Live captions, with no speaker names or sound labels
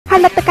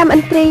Cam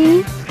ấn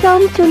trí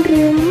Xôm chôn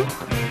rương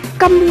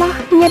Komlos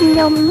Nhem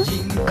Nhum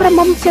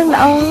Kromom Jerng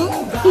lỡ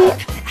Hiệp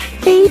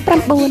Tí Pram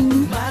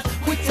Bùn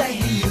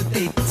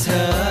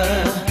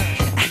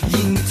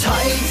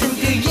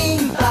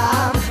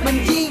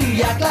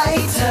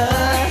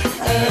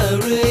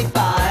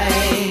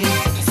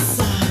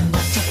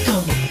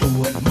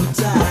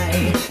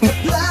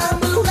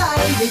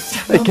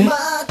cái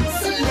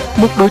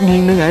mục đôi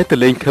nhiên nữa ai từ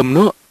lên khâm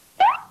nữa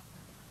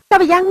sao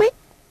bây giờ mấy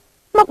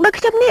một đôi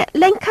chấm nè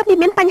lên khắp đi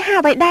miền Tây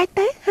Hà vậy đây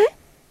té hả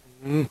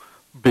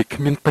việc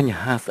miền Tây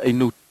Hà sẽ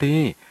nụ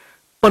tê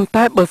còn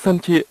tại bờ sân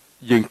chị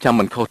dừng chăm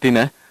mình khó tin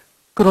nè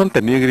cònแต่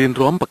เนี่ยเรียน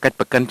ร้อมประ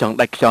กันจังไ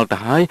ด้ข่าวแต่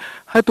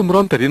ให้ตุ้มร้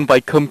อมแต่เรียนไว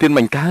คมเตียนเห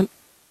มือนกัน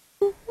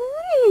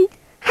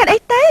หัดไอ้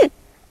เต้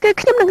คือ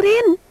ขยมหนังเรีย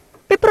น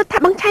ไปโปรดทั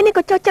บบางชายนี่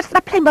ก็จะจัดสั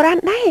บเพลงโบราณ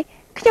ได้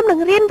ขยมหนั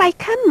งเรียนไว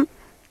คม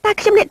ตา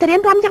ขยมเนี่ยแต่เรีย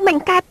นร้อมยังเหมือน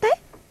กันเต้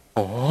โ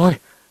อ้ย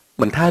เห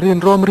มือนท่าเรียน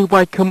ร้อมหรือไว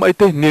คมไอ้เ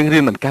ต้เนียงเรี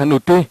ยนเหมือนกันหนู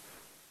เต้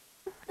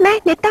นาย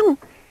เนี่ยต้อง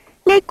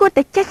นายกลัวแ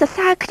ต่เจ๊ส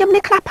าวขยมเ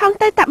นี่ยคลาพอง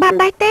เต้แต่บ้าน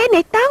ได้เต้เ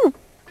นี่ยต้อง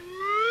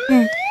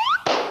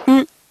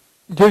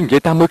ยังใจ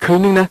ตามมือคืน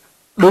นึงนะ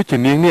โดยจี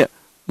เนียงเนี่ย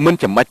มัน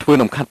จะมาช่วย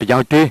นำคันไปยา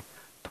วเต้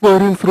ช่วย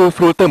เรื่องฟ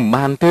รูเติม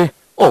มันเต้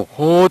โอ้โห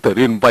แต่เ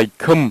รียนไว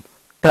คม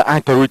แต่อาย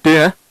แต่รู้เต้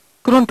ฮะ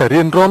ก็ร้อนแต่เรี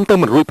ยนร้อมเติม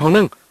มันรู้พอง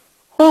นั่ง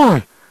โอ้ย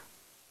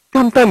ก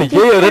ำตั้งนี่เย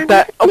อะเลยแต่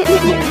โอ้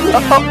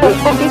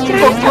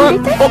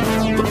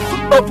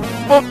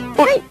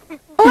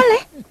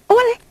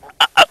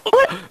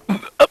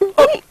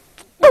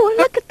เ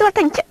ลยคือตัวแ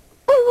ต่งจะ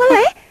โอ้เล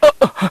ย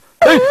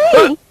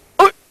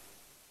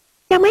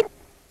ยังไม่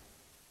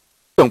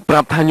ต้องปรั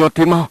บทานยอด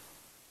ที่มา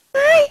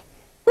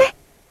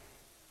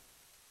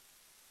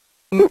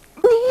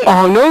อ๋อ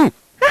นึง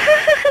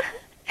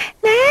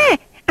แน่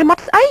อะมัด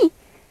ไอ้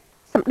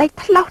สำได้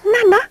ทะเลาะ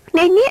นั่นเนาะใน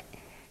นี้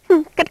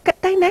กัด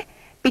ได้นะ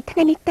ปิดทา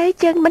งนี้เต้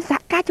เจิงมันสะ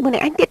กาจะเหมือน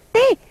ไอ้เด็ดเ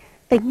ต้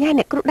แต่ง่ายเ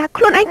นี่ยกรุดาค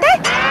ลุนไอ้เต้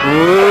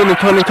นี่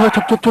ชอบ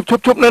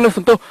ชุบนั่นนะ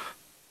สันโต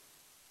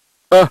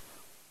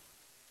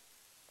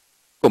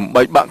กลุ่มใบ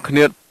บังข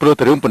ณีโปร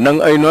ตีนปนนัง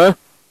ไอ้เนาะ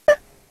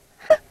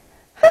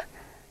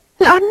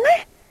หลอนนะ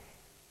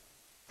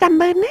จำเ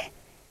บอร์นะ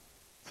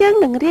เจิง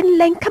หนึ่งเรียน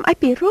เล่งคำไอ้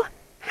ปีรัว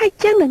ให้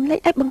เจิงหนึ่งเล่ง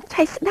ไอ้บัง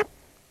ชัยสนับ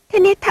ที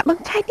นี้ถ้าบัง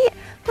ชัยเนี่ย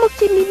มุก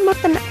จีมีม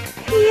ตนะ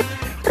เทียบ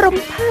รม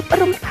ภาพ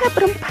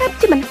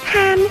จะมันค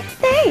าน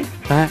เต้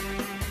แต่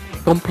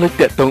ต้องเพลิดเ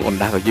ตะตรงอ่อน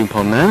ดากับยิงพ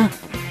อนะ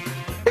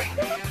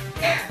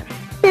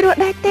ไปรวด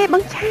ได้เต้บั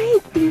งชัย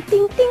ติ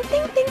ง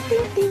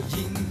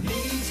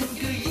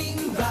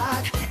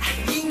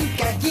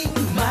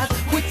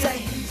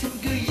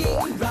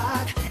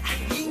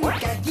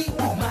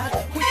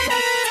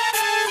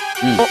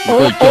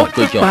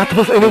กูจบ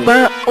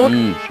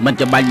มัน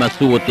จะใบมา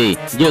สู้ตี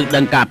ยืดดั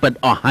งกาเปิด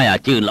ออกให้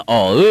จืดละอ๋อ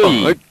เ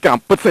อ้ยกา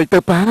เปิดใส่เต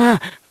ป้า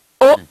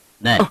โอ้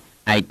นี่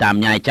ไอ้ตาม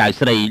ยายใจใ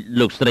ส่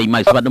ลูกใส่ไม่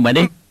สวัสดิ์มา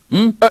ดิ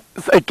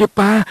ใส่เก็บ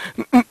ป้า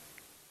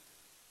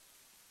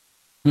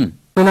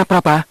นั่นนะ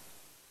ป้า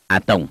อา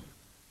ตง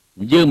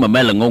ยืงมาแ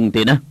ม่ละงง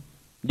ทีนะ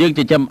ยืงจ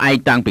ะจำไอ้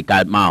ตังไปกา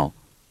รเมา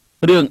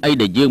เรื่องไอ้เ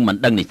ดี๋ยวยืงมัน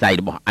ดังในใจ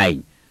บอกไอ้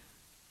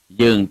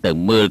ยืงแต่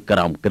มือกร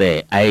อมเกร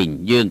ไอ้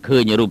ยืงคือ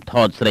ในรูปท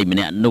อดใส่มาเ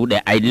นี่ยนู่เดี๋ย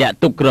วไอ้เละ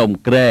ตุกกรอม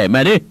เกรมา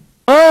ดิ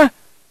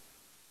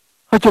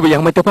เขาจะไปยั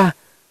งไม่เตป้า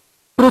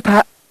รู้ท่า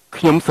เ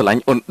ขียมสลาย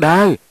อ่อนได้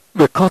เ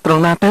วียกข้อตรง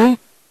นาเต้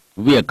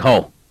เวียกข้อ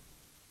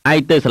ไอ้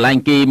เตสลาย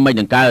กีไม่อ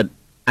ย่างการ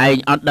ไอ้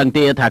อดดังเ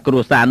ตี้ยถ้ากรุ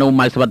ษาโน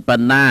มาสวัสดิ์ป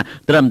นา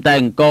เตรียมแต่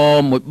งกอ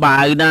หมดใบ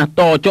นะโ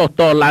ตโจโ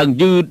ตลาง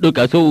ยืดด้วย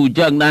กับสู้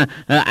จังนะ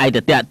ไอ้แต่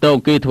เตะโต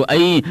กีถั่วไอ้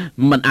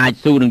มันอาจ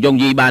สู้หนึ่งยง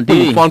ยีบาน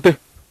ที่ฟอนตี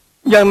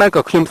ยังนั่น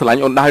ก็เขียมสลาย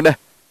อ่อนได้เด้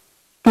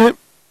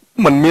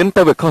มันเมียนแ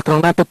ต่เวียกข้อตรง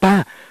นาเตป้า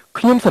เ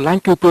ขียมสลาย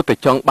คือโปรแต่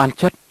จองบาน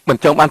ชัดมัน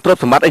จองบานตรบ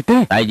สมบัติไอ้เต้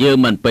แต่ยืม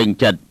มันเป็น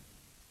จัด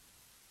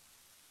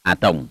อา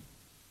ตง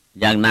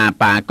อย่างนา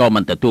ปาก็มั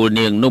นแต่ตัวเ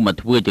นียงนุ่มมา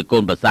ทั่วจะโก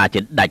นภาษาจิ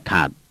ตได้ข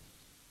าด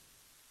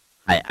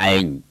ให้เอ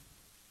ง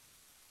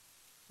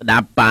ดา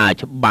ปา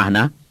ฉบาน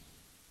ะ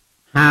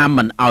ห้าม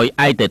มันเอาไ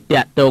อ้แต่เต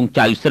ะตรงใจ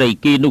ใส่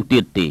กีนุติ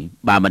ตี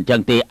บามันจั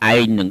งตีไอ้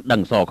หนึ่งดั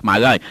งสอกมา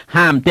เลย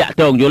ห้ามเตะ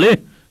ตรงอยู่เลย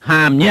ห้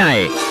ามใหญ่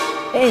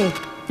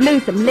ลือ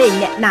สำเร็จ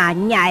เนี่ยหนา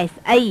ใหญ่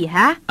ไอ้ฮ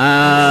ะ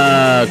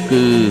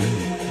คือ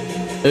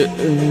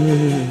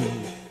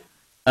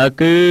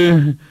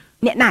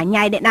เนี่ยหนาให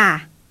ญ่เนี่ยหนา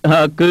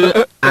คือ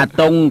อา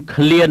ตงเค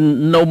ลียน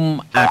นม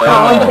อาต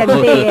งจัง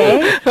เด๋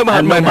มั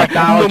นมาเ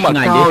ก้า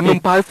นุ่ม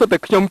พายสุดแต่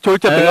ขยมช่วย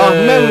จัดถึง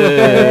นั่งละ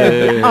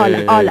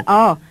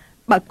อ้อ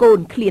บะโกน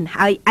เคลียนใ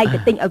ห้ไอ้แต่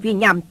ติงเอาวิ่ง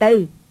ยำตื้อ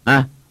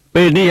เ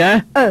ป็นนี่ฮะ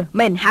เ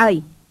ม่นให้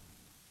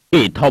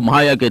กี่ทอมให้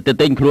ไอ้แต่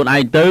ติงครูนไอ้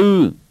ตื้อ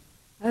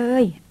เอ้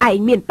ยไอ้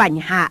เมียนปัญ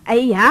หาไอ้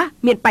ฮะ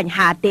เมียนปัญห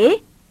าเต้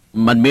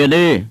มันเมียน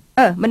นี่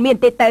มันเมียน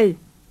เต้ตื้อ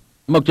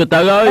มกจะ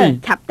ตื้อเอ้ย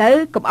ฉับตื้อ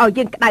กับเอา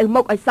ยิงกระไดม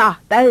กไอ้ซอ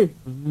ตื้อ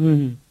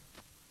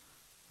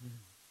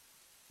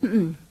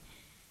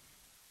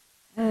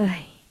เอ้ย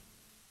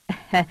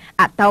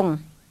อาตง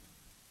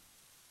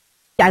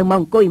ใจมอ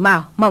งกุย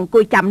มองกุ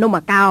ยจำนุ่มม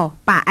าเกา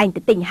ป่าอันจ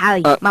ะติงให้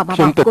มา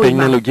กุย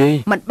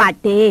มันบาด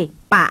เต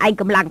ป่าอัน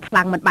กำลังค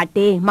ลังมันบาดเต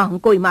มอ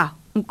งกุย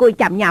ย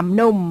จำยำ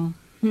นุ่ม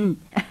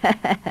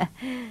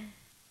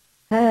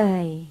ហើ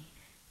យ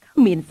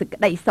គ្មានសេចក្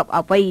តីសុខ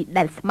អ្វី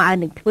ដែលស្មើ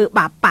នឹងធ្វើ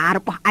បាបប៉ារ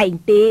បស់ឯង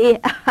ទេ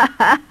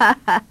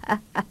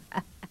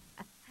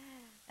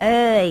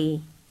អើយ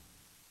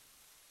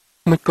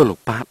មិនក៏លោក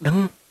ប៉ាដឹង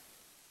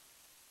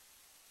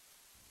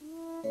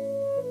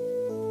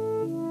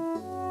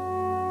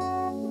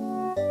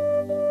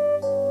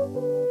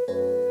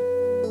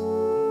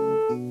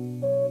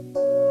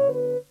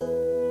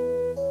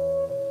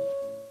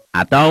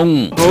អាតង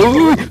អូ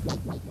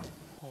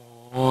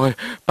យ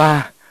ប៉ា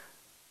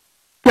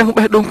យ៉ាង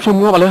បេះដូងខ្ញុំ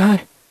ងាប់ឥឡូវហើយ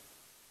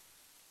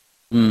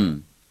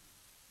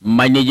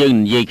មិននេះយើង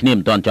និយាយគ្នា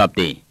មិនទាន់ចប់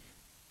ទេ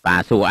ប៉ា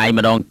សួរឯង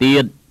ម្ដងទៀ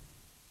ត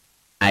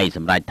ឯងស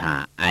ម្រេចថា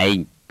ឯង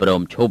ព្រ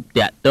មឈប់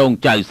តាក់ទង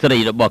ចៅស្រី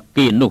របស់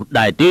គេនោះ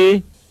ដែរទេ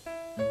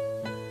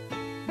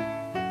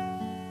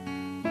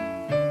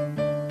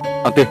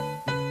អត់ទេ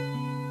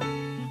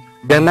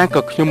យ៉ាងណា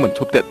ក៏ខ្ញុំមិនឈ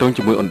ប់តាក់ទង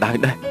ជាមួយអូនដែរ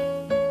ដែរ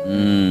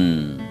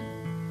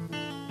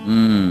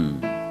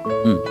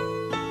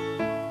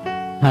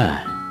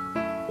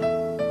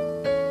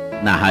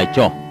ណាហើយ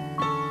ចុះ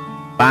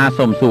ប៉ា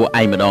សុំសួរ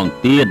ឯងម្ដង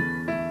ទៀត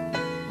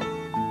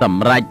ស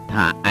ម្រេច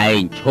ថាឯង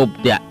ឈប់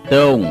តាក់ទ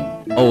ង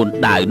អូន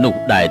ដាវនោះ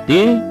ដែរ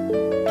ទេ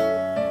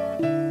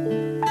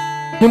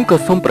ខ្ញុំក៏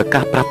សូមប្រកា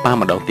សប្រាប់ប៉ា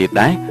ម្ដងទៀត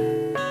ដែរ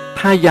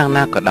ថាយ៉ាង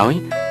ណាក៏ដោយ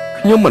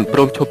ខ្ញុំមិនព្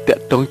រមឈប់តា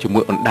ក់ទងជាមួ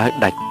យអូនដាវ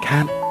ដាច់ខា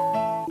ត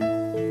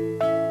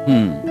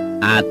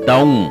អាត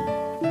ង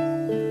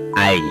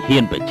ឯងហ៊ា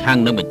នប្រឆាំង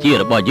នឹងបញ្ជា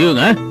របស់យើង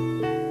ហ៎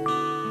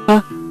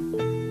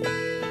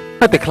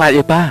តែខ្លាច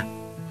អីប៉ា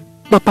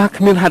បើប៉ា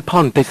គ្មានហេតុផ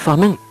លបន្តិចសោះ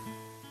ហ្នឹង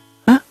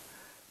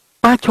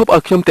ប៉ាឈប់ឲ្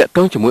យខ្ញុំតាក់ទ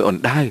ងជាមួយអូន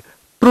ដាវ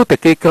ព្រោះតែ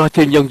គេក្រ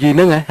ជើងយ៉ងយីហ្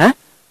នឹងហ៎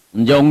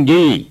យ៉ង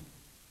យី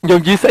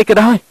ស្អីក៏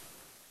ដោយ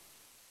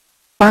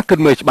ប៉ាគិត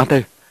មើលច្បាស់ទៅ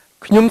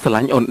ខ្ញុំស្រ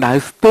ឡាញ់អូនដាវ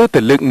ស្ទើរតែ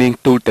លើកនាង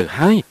ទូលទៅ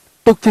ហើយ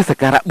ទុកជាសក្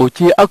ការៈបូ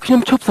ជាឲ្យខ្ញុំ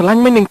ឈប់ស្រឡា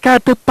ញ់មិននឹងកើត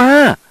ទៅប៉ា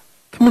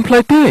គ្មានផ្លូ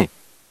វទេ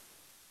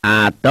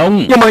អាតង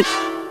យ៉ាងម៉េច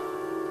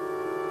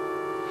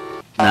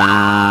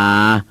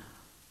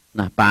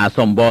ណាប៉ា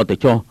សុំបទៅ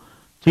ចុះ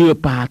ជឿ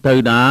ប៉ាទៅ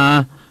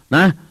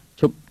ណា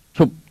ឈ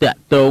ប់តាក់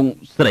ទង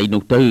ស្រី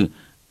នោះទៅ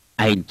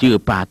ឯងជឿ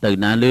ប៉ាទៅ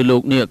ណាលើលោ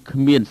កនេះគ្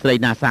មានស្រី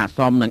ណាស័ក្តិស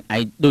មនឹងឯ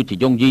ងដូចជា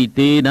យ៉ងយី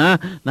ទេ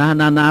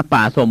ណា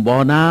ប៉ាសុំប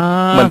ណា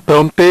មិនព្រ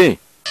មទេ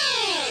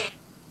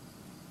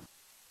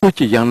ទោះ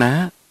ជាយ៉ាងណា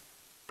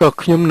ក៏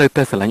ខ្ញុំនៅ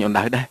តែស្រឡាញ់អូន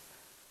ដាវដែរ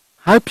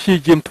ហើយព្យា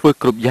យាមធ្វើ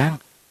គ្រប់យ៉ាង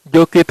យ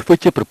កគេធ្វើ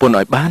ជាប្រពន្ធ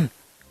ឲ្យបាន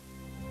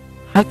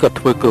ហើយក៏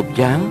ធ្វើគ្រប់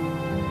យ៉ាង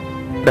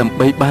ដើម្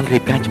បីបានរៀ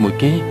បការជាមួយ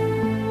គេ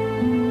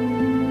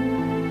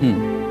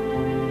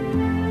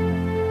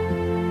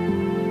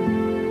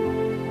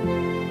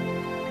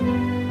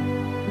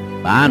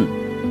បាន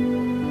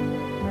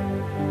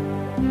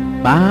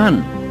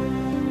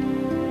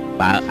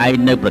បើឯង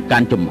នៅប្រកា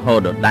ន់ជំហរ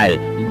ដដែល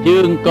យើ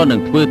ងក៏នឹង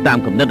ធ្វើតាម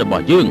គំនិតរប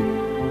ស់យើង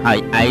ហើយ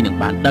ឯងនឹង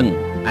បានដឹង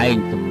ឯង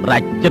សម្រេ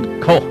ចចិត្ត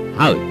ខុស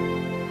ហើយ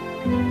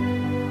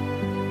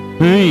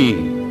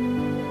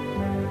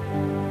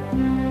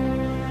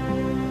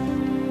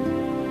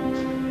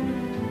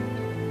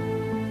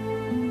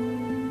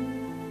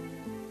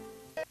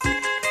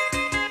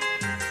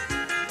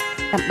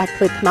ចាំបាច់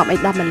ធ្វើថ្នមអី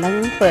ដល់ម្លឹង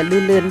ធ្វើលឿ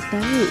ន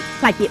ទៅ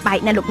ខ្លាចវាបែក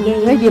ណាលោកយាយ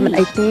វាមិន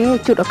អីទេ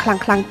ជូតឲ្យ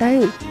ខ្លាំងទៅ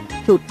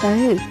ជូតទៅ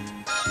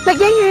លោក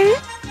យាយហ៎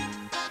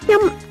ខ្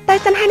ញុំទៅ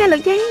សិនហើយណាលោ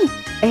កយាយ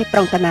អេប្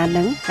រុងតាណា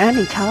នឹង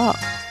នឹងឆ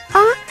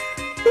អូ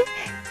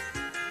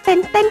តែ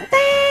ន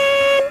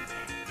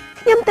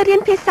ខ្ញុំទៅរៀ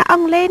នភាសាអ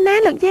ង់គ្លេសណា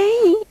លោកយាយ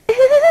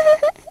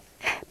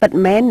ពិត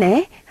មែនណា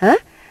ហ៎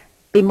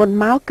ពីមុន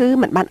មកគឺ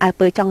មិនបានអើ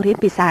ពើចង់រៀន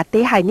ភាសាទេ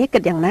ហើយនេះគិ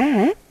តយ៉ាងណា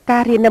ហ៎កា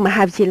ររៀននៅម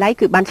ហាវិទ្យាល័យ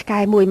គឺបានឆ្កែ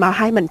មួយមក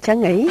ហើយមិនចឹង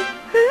អី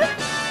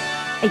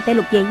អីទៅ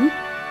លោកយាយ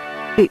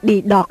គឺឌី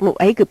ដកនោះ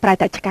អីគឺប្រែ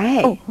តែឆ្កែ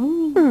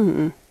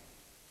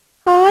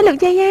អូលោក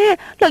យាយ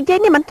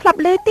នេះមិនធ្លាប់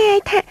លើទេឯ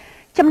ថា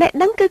ចំណេះ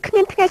ដឹងគឺគ្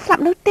មានថ្ងៃស្លា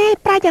ប់នោះទេ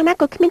ប្រែយ៉ាងណា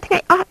ក៏គ្មានថ្ងៃ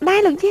អស់ដែរ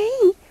លោកយាយ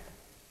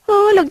អូ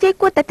លោកយាយ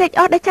គួរតែត្រេក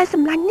អរដែលចៅស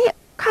ម្លាញ់នេះ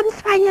ខំ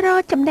ស្វែងរក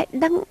ចំណេះ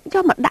ដឹងយ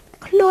កមកដាក់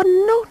ខ្លួន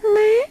នោះ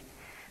ណា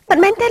មិន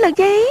មែនទេលោក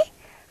យាយ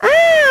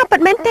ពិត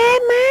មែនទេ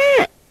ម៉ា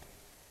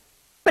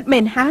ពិតមែ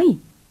នហើយ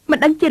មិន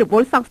ដឹងជារវ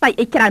ល់សង្ស័យ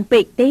អីច្រើនពេ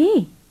កទេ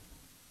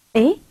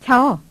អេឆ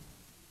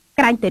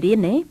ក្រាញ់ទៅរៀ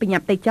នទេបញ្ញា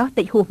ប់ទៅចោះ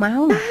តិចហួសម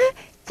ក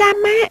ចាំ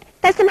ម៉ា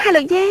តែសិនហើយ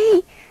លោកយាយ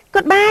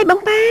គាត់បាយបង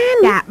ប៉ាន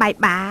ចាបាយ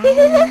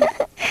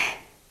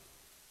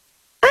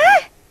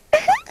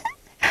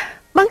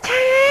បង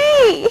ឆៃ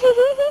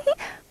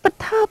ប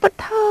ថោ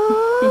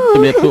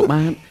ជំរាបសួរ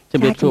បាន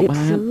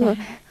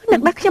នឹ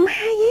កដល់ខ្ញុំ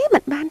ហើយមិ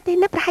នបានទេ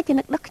ណាប្រហែលជា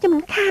នឹកដល់ខ្ញុំមិ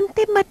នខាន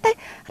ទេមើលទៅ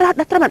រត់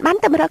ដល់ត្រឹមមិនបាន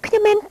តែមករកខ្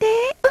ញុំមែនទេ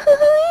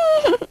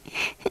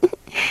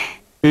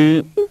គឺ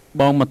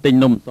បងមកទិញ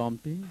នំសម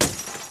ទេ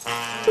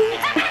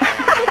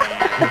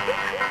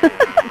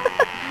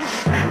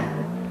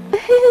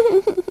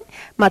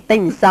មកទិ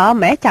ញសម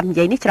ហ៎ចាំនិ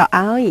យាយនេះច្រក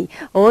ឲ្យ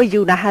អូយយូ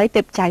រណាស់ហើយ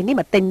ទៅចៃនេះ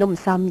មកទិញនំ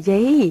សម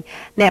យាយ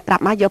ណែប្រា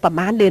ប់មកយកប្រ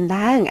មាណលឿន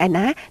ឡើងឯ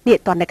ណានេះ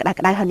តន់តែ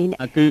ក្តៅហើយនេះ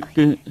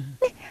គឺ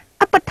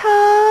អបថោ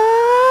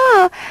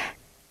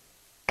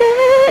គឺ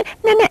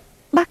ណែ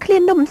បើឃ្លា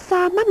ននំស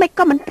មមិន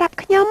ក៏មិនប្រាប់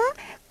ខ្ញុំ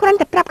គ្រាន់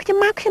តែប្រាប់ខ្ញុំ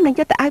មកខ្ញុំនឹង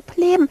យកទៅឲ្យភ្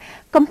លាម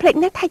កុំភ្លេច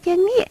ណាថាយើង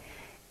នេះ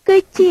គឺ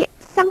ជា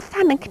សង្សា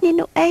រនឹងគ្នា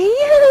នោះអី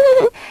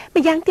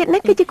ម្យ៉ាងទៀតណា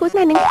គឺជាគូស្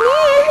នេហ៍នឹងគ្នា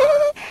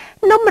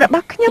នំរប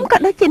ស់ខ្ញុំក៏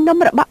ដូចជានំ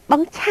របស់ប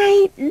ងឆៃ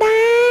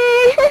ដែ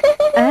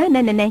រ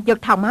ណែយក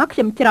ថោកមកខ្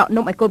ញុំច្រក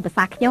នំឲ្យកូនប្រ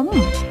សាខ្ញុំ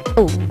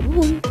អូ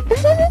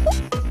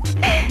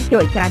ជួ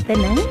យច្រើនទៅ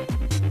ណា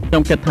ខ្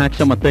ញុំគិតថាខ្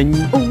ញុំមកទិញ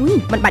អូយ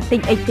មិនបាច់ទិញ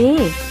អីទេ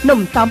នំ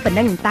សំប៉ុណ្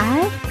ណឹងតើ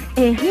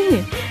អេ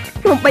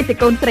ខ្ញុំបីត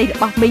កូនស្រីរ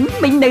បស់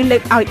មីងនៅលើ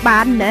កឲ្យបា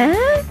នណា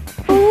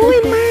អូយ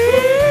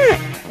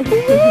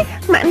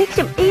ម៉ាក់នេះខ្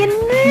ញុំអៀន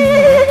ណា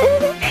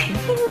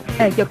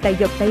យកទៅឲ្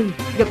យ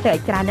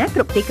ច្រើនណាគ្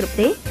រប់ទី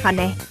ហ៎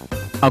ណែ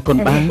អរគុណ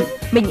បាទ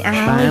មីងអើ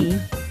យ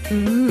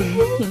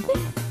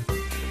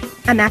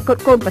អនាគត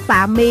កូនប្រសា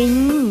មីង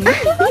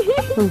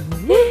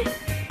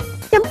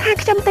ខ្ញុំថា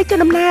ខ្ញុំទៅជូន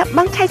ដំណើរប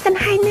ងឆៃសិន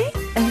ហើយណា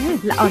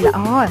ល្អខ្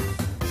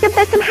ញុំ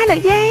ទៅសិនហើយលោ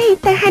កយាយ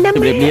ទៅហើយណាមី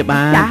ងជម្រាបលា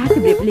បាទចាជ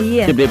ម្រាប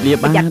លា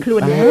បាទយ៉ាប់ខ្លួ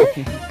នណា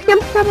ខ្ញុំ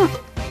សូម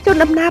ជូន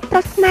ដំណើរប្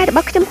រុសស្នេហ៍រប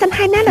ស់ខ្ញុំសិន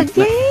ហើយណាលោក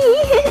យាយ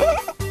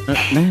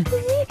ណា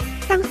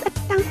តាំងស្អិត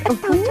ចង់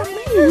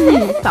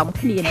សំ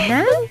គ្នា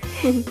ណា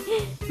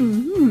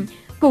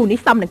គូនេះ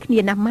សំនឹងគ្នា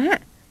ណាម៉ា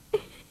ក់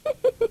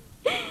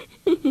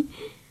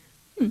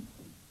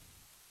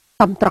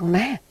សំត្រង់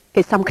ណា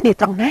គេសំគ្នា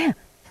ត្រង់ណា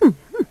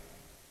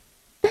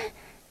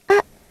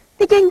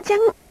តែយ៉ាងអញ្ចឹ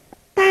ង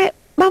តែ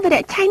បងវ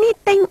រៈឆៃនេះ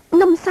តែង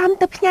នំសំ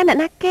ទៅផ្ញើអ្នក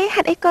ណាគេ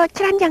ហេតុអីក៏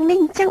ច្រើនយ៉ាងនេះ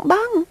អញ្ចឹងប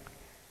ង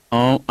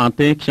អត់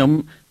ទេខ្ញុំ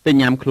ទៅ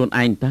ញ៉ាំខ្លួន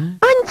ឯងតា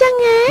អញ្ចឹង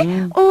ហ៎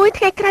អូយ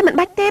ថ្ងៃក្រោយមិន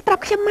បាច់ទេប្រា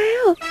ប់ខ្ញុំម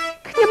ក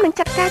ខ្ញុំនឹង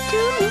ចាត់ការ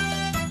ជូន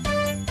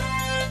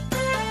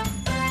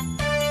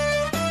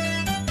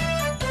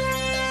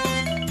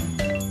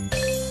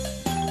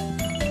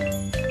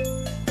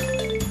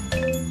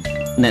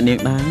អ្នកនាង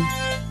ដែរ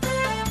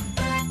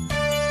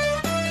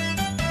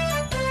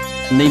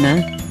នេះណា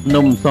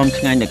នំសំ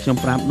ឆ្ងាញ់ដែលខ្ញុំ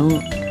ប្រាប់នោះ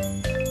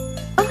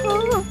អូ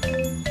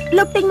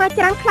លោកទិញមក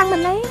ច្រើនខ្លាំង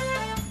ម្ល៉េះ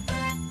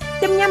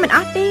ខ្ញុំញ៉ាំមិនអ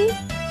ស់ទេ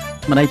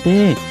មិនអីទេ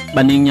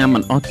បើនាងញ៉ាំមិ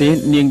នអស់ទេ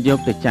នាងយក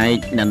ទៅចែក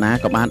អ្នកណា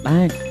ក៏បាន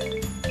ដែរ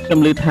ខ្ញុំ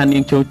ឮថានា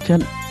ងចូលចិ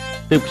ត្ត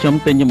ទើបខ្ញុំ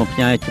ទិញយកមកផ្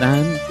ញើច្រើ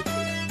ន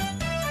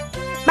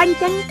បាញ់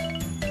ចឹង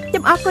ខ្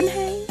ញុំអរគុណ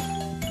ហើយ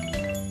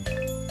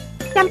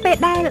ចាំពេល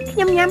ដែលខ្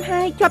ញុំញ៉ាំ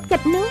ហើយជាប់ចិ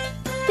ត្តនោះ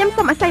ខ្ញុំ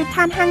សូមអាស័យដ្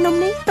ឋានហាងនំ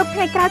នេះទុកថ្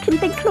ងៃក្រោយខ្ញុំ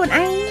ទិញខ្លួន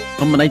ឯង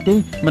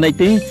មិនអី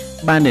ទេ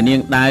បានអ្នកនាង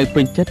ដើរ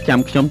ពេញចិត្តចាំ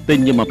ខ្ញុំទិញ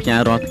យកមកផ្ញើ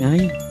រាល់ថ្ងៃ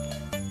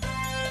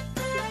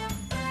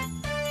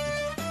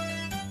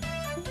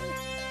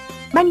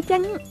បាញ់ចឹ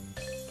ង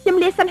ខ្ញុំ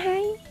លាសិនហើ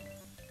យ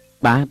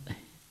បាទ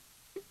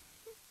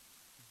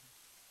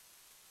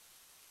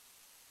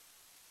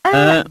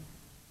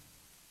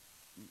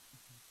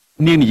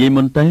នាងនិយាយ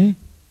មុនទេ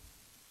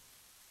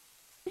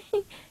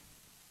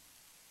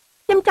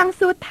ខ្ញុំចង់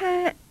សួរថា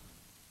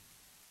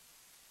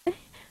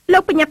លោ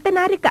កបញ្ញាប់ទៅ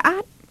ណាឬក៏អ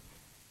ត់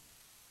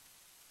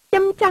ខ្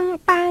ញុំចង់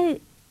បើ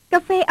កា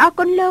ហ្វេអរ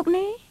គុណលោក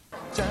ណា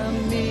จะ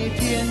มีเ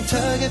พียงเธ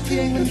อแค่เพี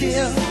ยงคนเดี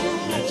ยว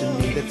และจะ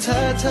มีแต่เธ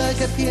อแ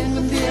ค่เพียงค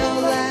นเดียว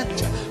และ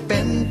จะเป็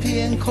นเพี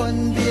ยงคน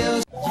เดียว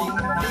ยิ่ง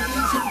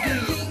มีฉันก็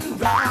ยิ่ง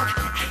รัก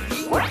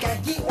ยิ่งแก่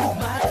ยิ่ง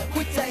มาหั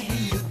วใจให้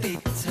อยู่ติด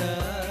เธอ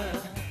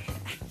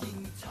ยิ่ง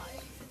ถอย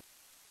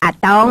អា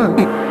តង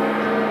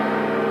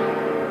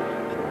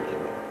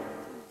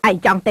ឯង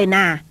ចង់ទៅ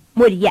ណា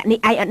មួយរយៈនេះ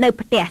ឯងអត់នៅ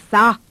ផ្ទះ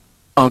សោះ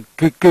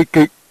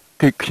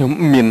គឺខ្ញុំ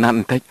មានណាត់ប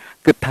ន្តិច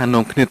គិតថា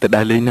នាំគ្នាទៅ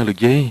ដើរលេងណាលោក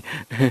យាយ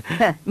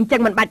អញ្ចឹ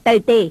ងមិនបាច់ទៅ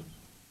ទេ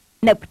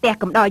នៅផ្ទះ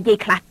កំដរយាយ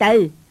ខ្លះទៅ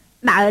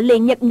ដើរលេ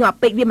ងញឹកញាប់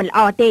ពេកវាមិនល្អ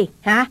ទេ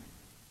ហា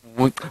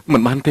មិ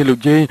នបានទេលោក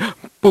យាយ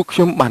ពួកខ្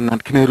ញុំបានណា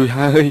ត់គ្នារួច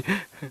ហើយ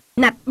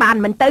ណាត់បាន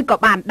មិនទៅក៏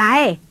បានដែ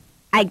រ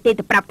ឯងទេ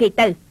ទៅប្រាប់គេ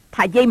ទៅ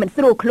ថាយាយមិន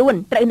ស្រួលខ្លួន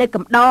ត្រូវនៅ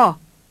កំដរ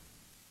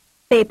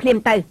ទេភ្លាម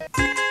ទៅណា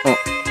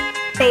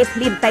ទេភ្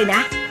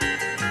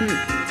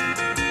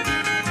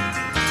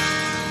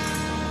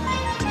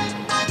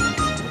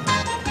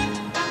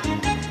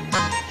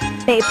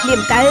លា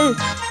មទៅ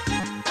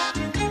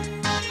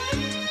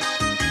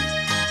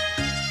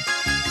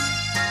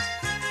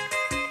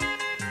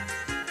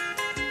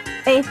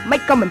មិ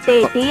នក៏មិនទេ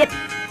ទៀត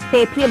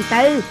ទេភ្លាម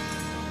ទៅ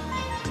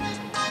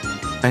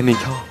ឯនេះ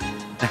ឈោ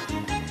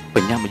ប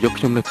ញ្ញាមកយក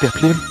ខ្ញុំនៅផ្ទះ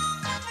ភ្លាម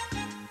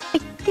អី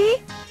ទេឲ្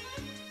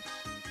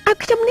យ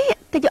ខ្ញុំនេះ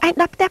ទៅយកឯង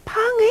ដល់ផ្ទះផ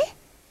ងហ៎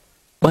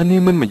បើនា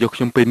ងមិនមកយកខ្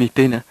ញុំពេលនេះ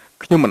ទេណា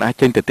ខ្ញុំមិនអាច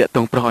ចេញទៅតាក់ទ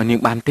ងប្រុសឲ្យនាង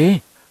បានទេ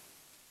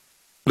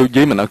លោក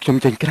យាយមិនឲ្យខ្ញុំ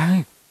ចេញក្រៅ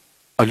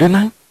ឲ្យលឿន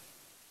ណា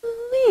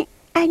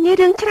ឯងនិយាយ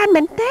រឿងច្រើន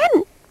មែនតើ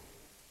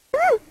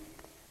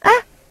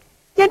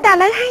យើងតើឥ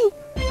ឡូវហើយ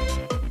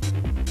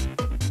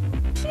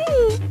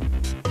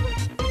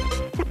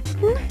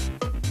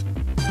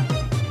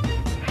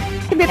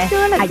ជំរាបសួ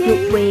រលោកយាយអាយុ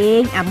វែ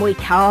ងអាមួយ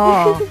ឆ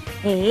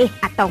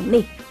អាតង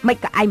នេះមិន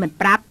ក៏ឯងមិន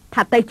ប្រាប់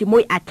ថាទៅជាមួ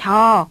យអាឆ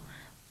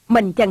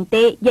មិនអញ្ចឹង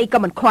ទេយាយក៏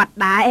មិនខាត់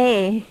ដែរ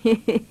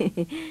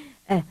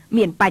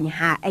មានបញ្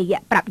ហាអី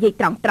ប្រាប់យាយ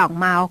ត្រង់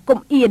មកកុំ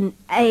អៀន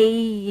អី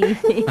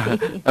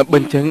បើ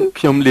អញ្ចឹង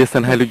ខ្ញុំលាសិ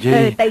នហើយលោកយា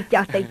យទៅ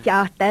ចោះ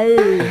ទៅ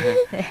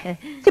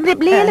ជំរាប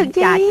លាលោក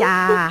យាយចា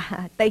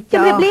ទៅ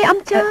ចោះជំរាបលាអំ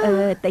ចើ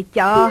ទៅ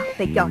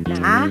ចោះ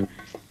ណា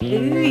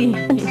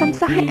សំ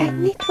សោះឲ្យឯង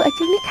នេះធ្វើឲ្យ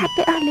ជើងនេះខាត់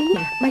ទៅអស់លេង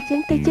បើជើ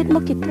ងទៅជិតមុ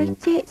ខជាត្រូវ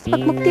ជេកស្ពឹក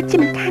មុខទៀតជា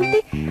មិនខានទេ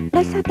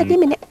ដោយសារតែគេ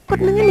ម្នាក់គា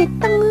ត់នឹងនេះ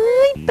តឹង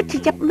អើយពិតជា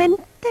ចាប់មែន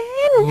ទេ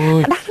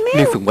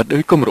នាងសង្វិតអើ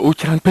យកុំរអ៊ូ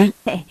ច្រើនពេក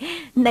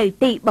នៅ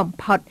ទីបំ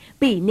ផុត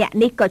ពីរអ្នក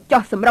នេះក៏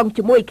ចោះសម្រង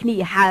ជាមួយគ្នា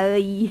ហើ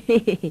យ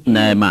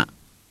ណែម៉ាក់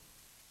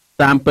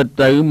តាមពិត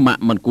ទៅម៉ា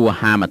ក់មិនគួរ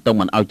ហាមអាតុង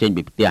មិនឲ្យចេញ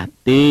ពីផ្ទះ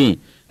ទេ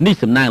នេះ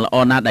សំណាងល្អ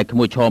ណាស់ដែលក្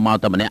មួយឈរមក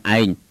តែម្នាក់ឯ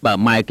ងបើ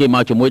ម៉ែគេម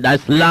កជាមួយដែរ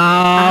ស្លា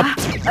ប់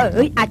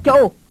អើយអាចោ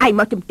ឯង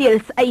មកជំទាវ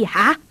ស្អី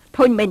ហា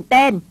ធុញមែន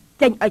តែន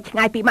ចេញឲ្យឆ្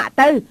ងាយពីម៉ាក់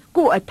ទៅ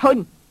គួរឲ្យធុញ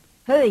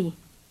ហើយ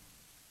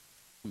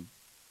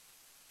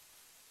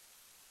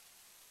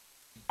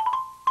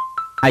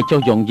ហើយចុះ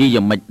យងយី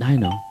យ៉ាងម៉េចដែរ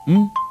ណ៎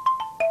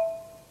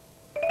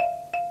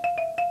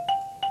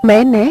មែ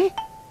នទេ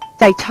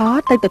ចៃឆោ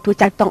ទៅទទួល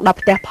ចៅតង់ដល់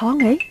ផ្ទះផង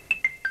ហី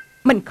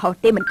មិនខុស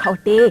ទេ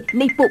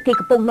នេះពួកគេ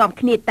កំពុងនាំ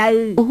គ្នាទៅ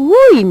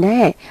អូយណែ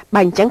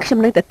បើអញ្ចឹងខ្ញុំ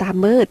នឹងទៅតាម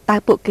មើលតើ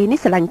ពួកគេនេះ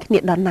ស្រឡាញ់គ្នា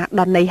ដល់ណា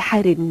ដល់ណីហើ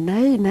យឬ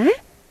នៅណា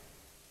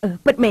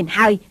ពិតមែន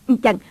ហើយអ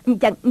ញ្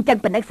ចឹង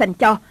ប៉ុណ្ណឹងសិន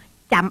ចុះ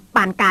ចាំ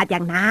បានការ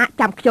យ៉ាងណា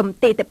ចាំខ្ញុំ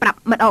ទេទៅប្រាប់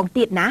ម្ដង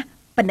ទៀតណា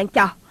ប៉ុណ្ណឹង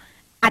ចុះ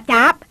អា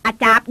ចាប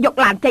យក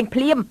ឡានចេញភ្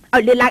លាមឲ្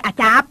យលឿនឡើងអា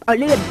ចាបឲ្យ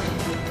លឿន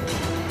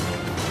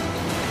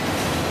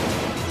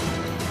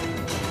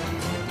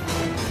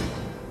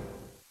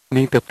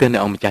នាងទៅផ្ទះអ្ន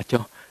កអង្គម្ចាស់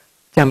ចុះ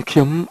ចាំខ្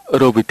ញុំ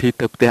រកវិធី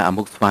ទៅផ្ទះអា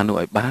មុខស្វានោះ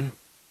ឲ្យបាន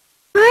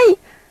ហើយ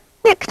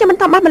អ្នកខ្ញុំមិន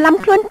តបបានបន្លំ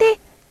ខ្លួនទេ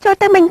ចូល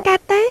ទៅមិញកា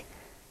ត់ទៅ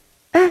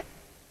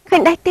ឃើ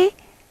ញដែរទេ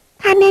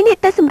ថានាងនេះ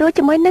ទៅសម្រួល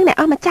ជាមួយនឹងអ្នក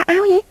អង្គម្ចាស់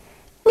ឲ្យ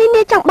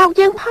នេះចង់បោក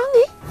យើងផង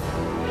ហី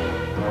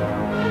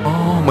អូ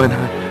មើល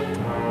ហើយ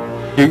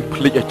យើង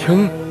ភ្លេចឲ្យឈឹង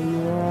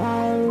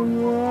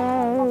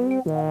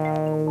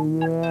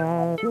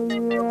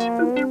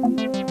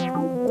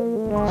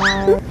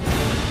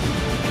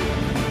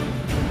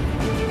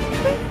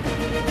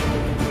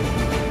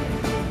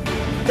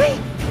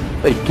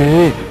អីគេ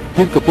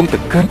យើងកំពុងតែ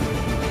គិត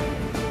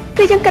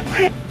គឺយើងគិត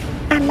ថា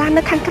អាឡាន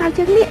នៅខាងក្រៅ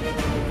យើងនេះ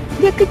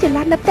វាគឺជា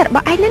ឡាននៅផ្ទះរប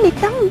ស់ឯងណានេះ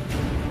តង់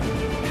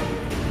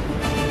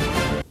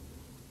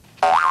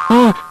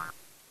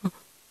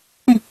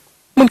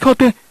មិនខុស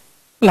ទេ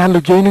ឡាន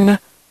លោកយាយនឹងណា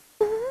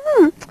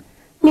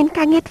មាន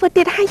ការងារធ្វើ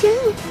ទៀតហើយយើ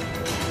ង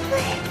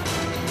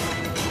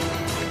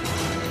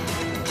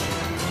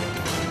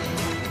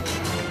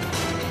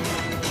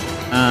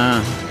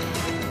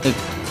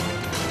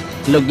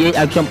លោកយាយ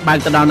ឲ្យខ្ញុំបើក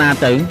ទៅដល់ណា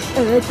ទៅ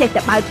ចេះ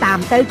តែបើកតាម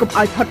ទៅកុំ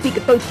ឲ្យផុតពីក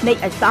ន្ទុយភ្នែក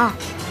ឲ្យសោះ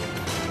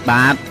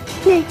បាទ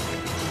នេះ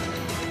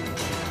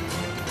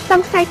ស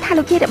ង្ស័យថា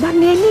លោកយាយរបស់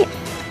នាងនេះ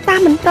តាម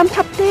មិនព្រមឈ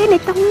ប់ទេ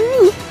នេះតង់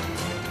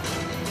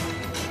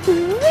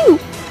អើ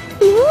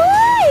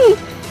យ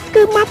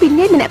គឺមកពី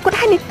នាងម្នាក់គាត់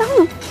ឲ្យនេះតង់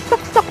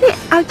សុកនេះ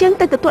ឲ្យយើង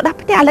ទៅទទួលដល់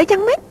ផ្ទះឥឡូវយ៉ា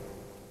ងម៉េច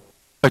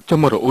ឲ្យចុះ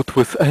មករអ៊ូធ្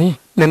វើស្អី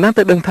អ្នកណា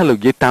ទៅដឹងថាលោក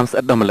យាយតាមស្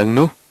អិតដល់ម្លឹង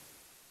នោះ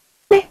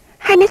នេះ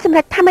ហើយនេះសម្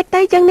រាប់ថាម៉េចទៅ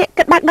យើងនេះ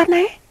គិតបើកដល់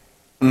ណា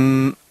អ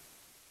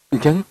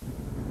ញ្ចឹង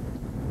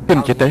គិត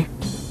ចេះទេ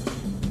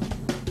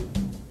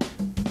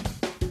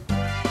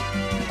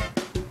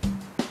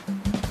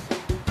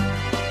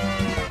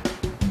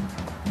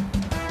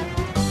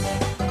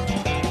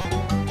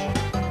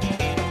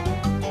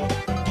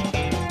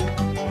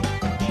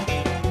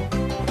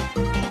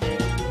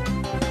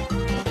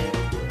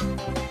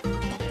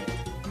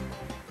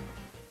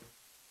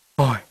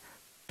អូយ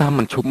តាម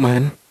មិនឈប់មែ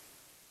ន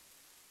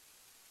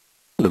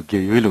លោកយា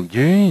យអើយលោក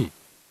យាយ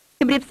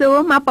ជំរាបសួរ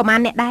មកប្រហែល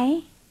អ្នកដែរ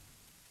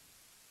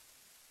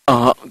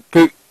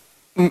គឺ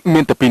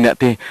មានតែ2នាក់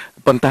ទេ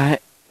ប៉ុន្តែ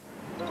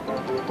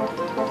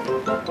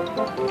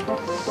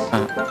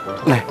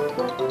ណែ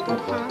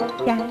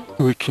ចា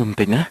ជួយខ្ញុំ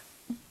តិចណា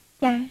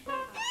ចា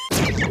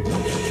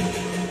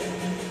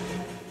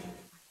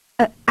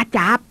អា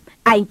ចាប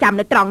ឯងចាំ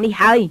នៅត្រង់នេះ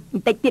ហើយប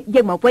ន្តិចទៀត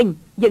យើងមកវិញ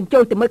យើងចូ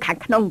លទៅមើលខាង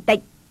ក្នុងបន្តិច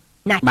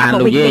ណាបាន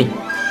លោកយាយ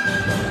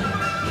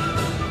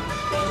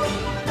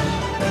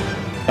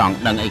ចង់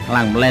ដឹងអីខ្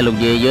លាំងម្លេះលោក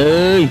យាយអើ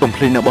យកុំ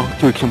ភ្លេចណាបង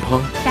ជួយខ្ញុំផ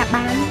ងចា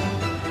បាន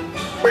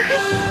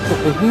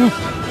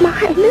មក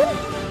ឲ្យលឿន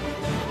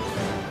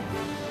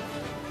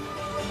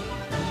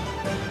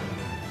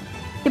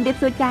ជំរាប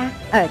សួរចា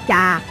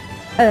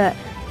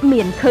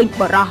មានឃើញ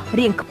បរោះ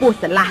រៀងខ្ពស់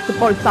ស្រឡះស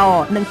ម្បុរស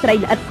និងស្រី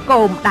ល្អិតស្គ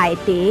មដែរ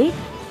ទេ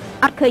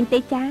អត់ឃើញទេ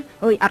ចា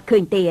អើយអត់ឃើ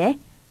ញទេ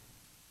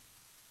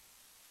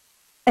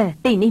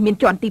ទីនេះមាន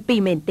ជាន់ទី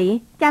2មែនទេ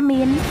ចា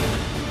មាន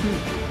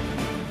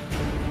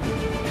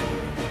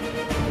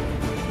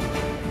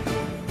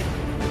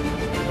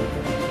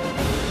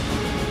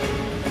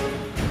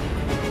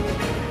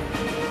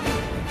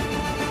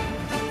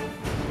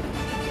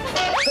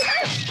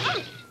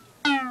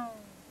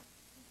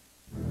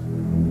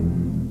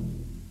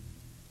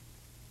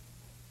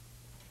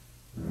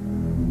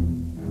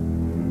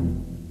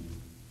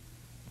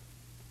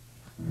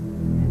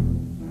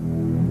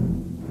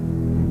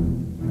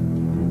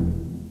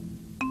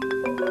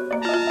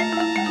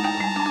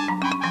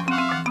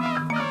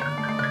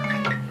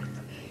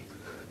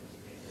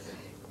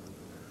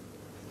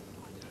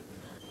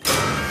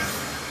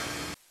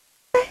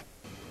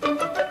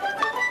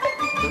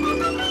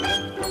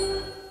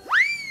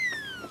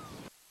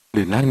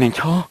ឡើងនាង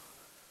ឆោ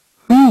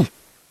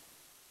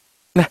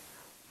ណា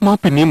មក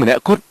ពីនាងម្នា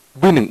ក់គាត់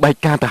វានឹងបែក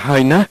ការទៅហើ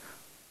យណា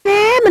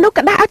មនុស្សក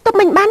ដាឲ្យទុប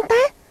មិនបាន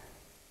ទេ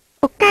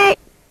អូខេ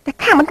តែ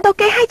ខាងបន្ត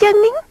គេឲ្យយើង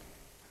នេះ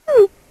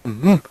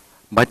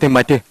បាយទេម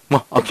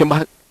កអត់ខ្ញុំបើ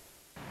ក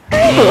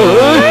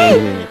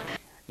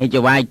ឯច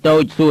វាយតូ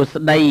ចសួ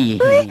ស្ដី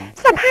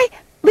ស្ដាប់ហើយ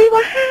វា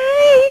វ៉ាហើ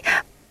យ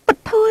ប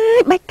ត់ធួយ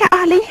បែកកាអ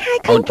ស់លេងហើយ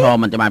អូនឈរ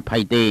មិនចាំបាច់ភ័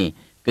យទេ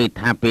គឺ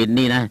ថាពេល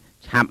នេះណា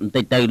ឆាប់បន្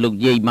តិចទៅលោក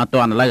យាយមកត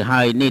ន់ឥឡូវហើ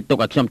យនេះទុក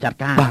ឲ្យខ្ញុំចាត់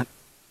ការ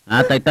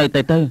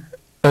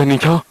ទៅនេះ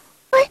ឈរ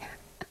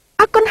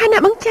អរគុណហើយអ្ន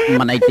កបងចា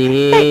មិនអីទេ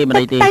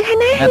ទៅហើយ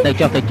ណាទៅ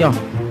ចុះទៅហើ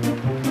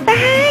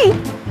យ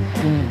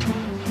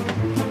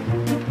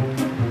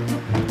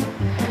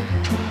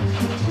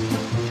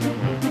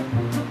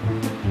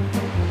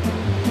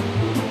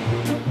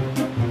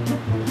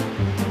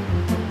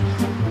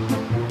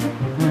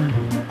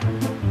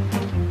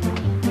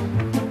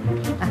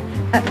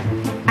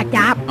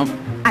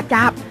អា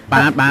ចាប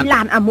បាទ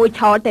ឡានអាមួយ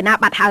ឈរទៅណា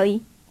បាត់ហើយ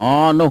អូ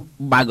នោះ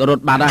បើករ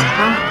ត់បាត់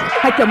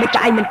ហើយចុះមិនក៏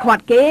ឯងមិនខា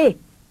ត់គេ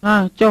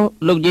ចុះ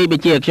លោកយាយប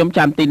ញ្ជាខ្ញុំ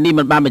ចាំទីនេះ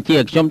មិនបានបញ្ជា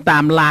ខ្ញុំតា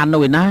មឡាន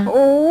នោះឯណា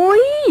អូ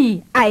យ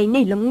ឯង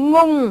នេះល្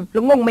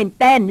ងងមែន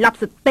តែនឡប់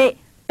សតិ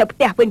ទៅផ្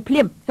ទះវិញភ្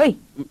លាមហុយ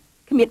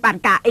គ្មានបាន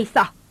ការអី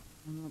សោះ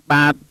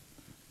បាទ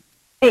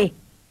អេ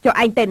ចុះ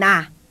ឯងទៅណា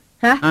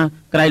ហ៎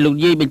ក្រៃលោក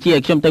យាយបញ្ជា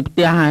ខ្ញុំទៅផ្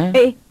ទះហើយ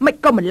អេមិន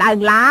ក៏មិនឡើង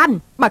ឡាន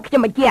បើខ្ញុំ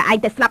បញ្ជាឯង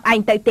ទៅស្លាប់ឯង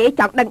ទៅទេ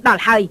ចង់ដឹងដ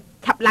ល់ហើយ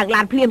ឆាប់ឡើង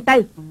ឡានភ្លាមទៅ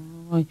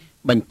អូយ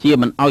បញ្ជា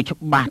មិនអោយច្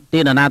បាស់ទេ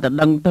ណាទៅ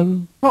ដឹងទៅ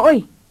អូយ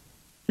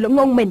ល្ង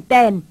ងមែន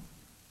តែន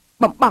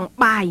បំបង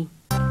បាយ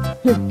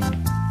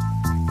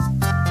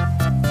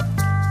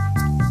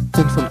ខ្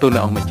ញុំសុំទោសអ្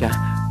នកអង្គម្ចាស់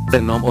ដែ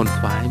លនាំអូន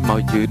ស្វាយម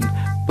កយឺន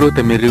ព្រោះ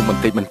តែមានរឿងប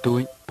ន្តិចបន្តួ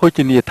ចភោជ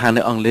នីយដ្ឋាន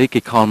នៅអង់គ្លេសគេ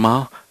ខលម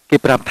កគេ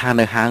ប្រាប់ថា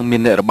នៅហាងមា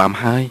នអ្នករបាំ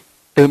ហើយ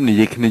ទើបនិ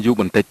យាយគ្នាយូរ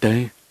បន្តិចទៅ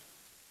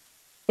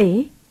អេ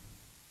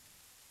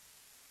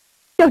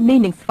ចុះនេះ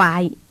នឹងស្វា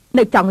យ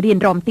នៅចង់រៀន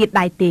រំទៀត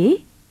ដែរទេ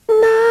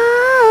ណា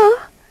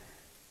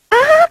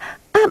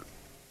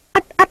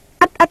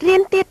អត់រៀ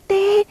នទៀត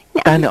ទេ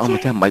តែអ្នកអង្គ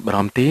ម្ចាស់មិនបាច់បារ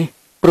ម្ភទេ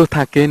ព្រោះ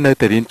ថាគេនៅ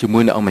តែរៀនជាមួ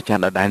យអ្នកអង្គម្ចា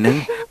ស់ដដែលហ្នឹង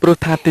ព្រោះ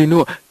ថាទី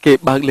នោះគេ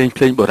បើកលេង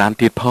ភ្លេងបុរាណ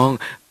ទៀតផង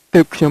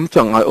ទើបខ្ញុំច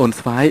ង់ឲ្យអូន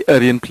ស្វាយ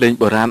រៀនភ្លេង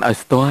បុរាណឲ្យ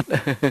ស្ទាត់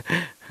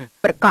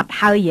ប្រកាស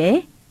ហើយហ៎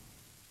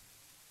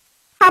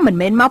ថាមិន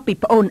មែនមកពី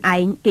ប្អូនឯ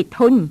ងគេ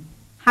ធុញ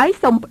ហើយ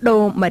សុំបដូ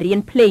រមករៀន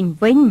ភ្លេង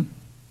វិញ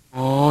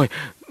អូយ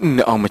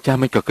អ្នកអង្គម្ចាស់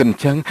មិនក៏គិតអ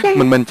ញ្ចឹង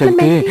មិនមែនអញ្ចឹង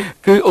ទេ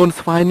គឺអូន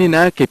ស្វាយនេះ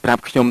ណាគេប្រា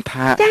ប់ខ្ញុំ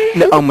ថា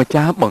អ្នកអង្គម្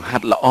ចាស់បង្ហា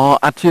ត់ល្អ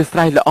អធិស្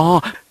ឋានល្អ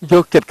យ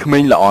កចិត្តក្មេ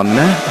ងល្អ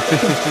ណាស់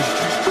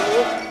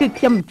គឺ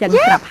ខ្ញុំអញ្ចឹង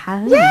ប្រាប់ហើ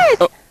យ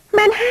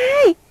មែនហើ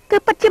យគឺ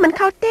ពិតជាមិន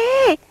ខុសទេ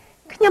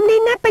ខ្ញុំនេះ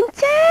ណាពេញ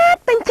ចិ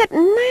ត្ត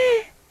ណាស់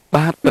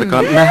បាទប្រក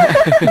បណាស់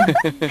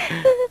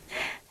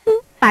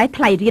តែ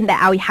ថ្លៃរៀនដែល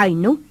ឲ្យហើយ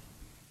នោះ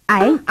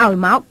ឯងឲ្យ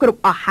មកគ្រ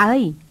ប់អស់ហើយ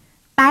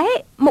តែ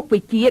មុខវិ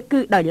ជ្ជាគឺ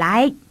ដោយឡែ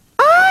ក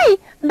អូយ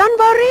Don't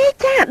worry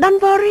ចា Don't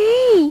worry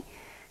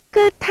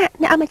គឺថា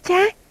អ្នកអម្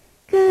ចា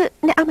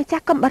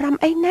ស់កុំបារម្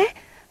ភអីណា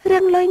រឿ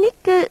ងលុយនេះ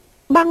គឺ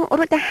បង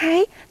រួចទៅហើ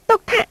យទុក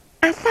ថា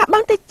អាសាប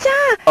ងទៅចា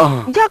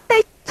យកទៅ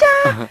ចា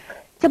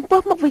ចំពោះ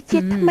មុខវិជ្ជា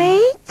ថ្មី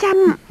ចាំ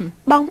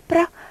បងប្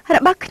រុសរ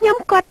បស់ខ្ញុំ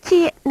គាត់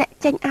ជាអ្នក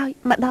ចេញឲ្យ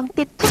ម្ដង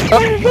ទៀតចា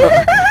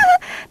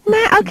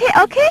ណាអូខេ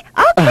អូខេ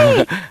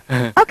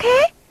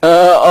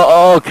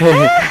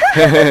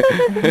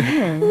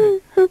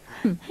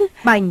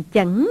បាញ់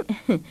ចឹង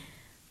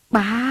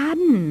បាន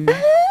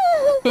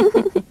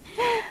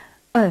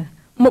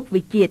មុខ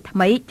វិជ្ជាថ្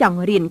មីចង់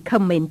រៀន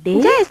ខំមែនទេ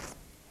Yes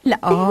ល្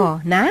អ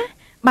ណា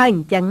បើអ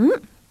ញ្ចឹង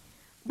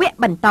វគ្គ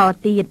បន្ត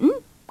ទៀត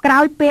ក្រោ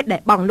យពេលដែ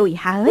លបងលុយ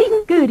ហើយ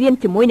គឺរៀន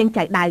ជាមួយនឹង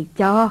ចៅដៅ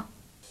ចោ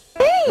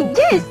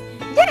Yes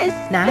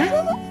ណា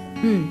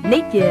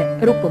នេះជា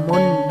រូបម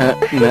ន្ត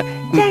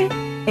ចា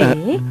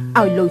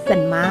ឲ្យលុយសិ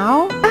នម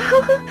ក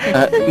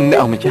អ្នក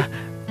អង្គម្ចាស់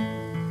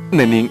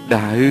អ្នកនាង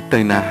ដៅទៅ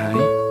ណាហើយ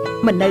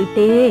មិននៅ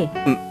ទេ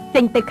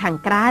ចេញទៅខាង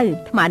ក្រៅ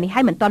ថ្មនេះហើ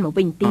យមិនទាន់មក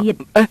វិញទៀត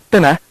ទៅ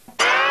ណា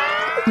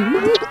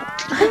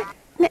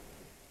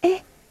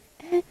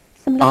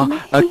សម្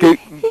លឹងគឺ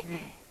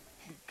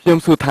ខ្ញុំ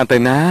សួរថាទៅ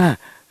ណា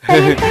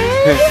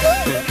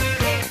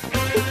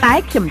តែ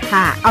ខ្ញុំ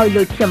ថាឲ្យ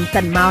លុយខ្ញុំ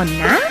សិនមក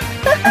ណា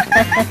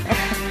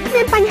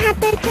មានបញ្ហា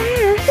ទេចា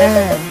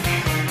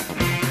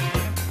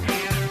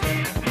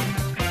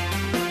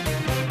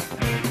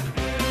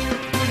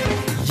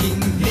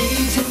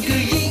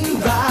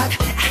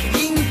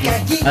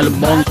អល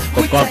បង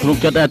ក៏គាត់គ្រប់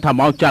ចិត្តដែរថា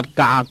មកចាត់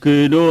ការគេ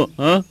នោះ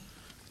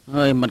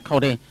ហើយមិនខុស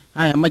ទេ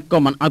ហើយមិនក៏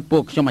មិនឲ្យពួ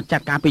កខ្ញុំមកចា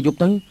ត់ការពេលយប់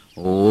ទៅ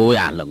អូយ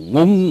អាល្ង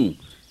ង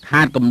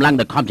ខាតកម្លាំង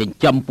តែខំចិញ្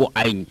ចឹមពួក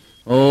ឯង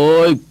អូ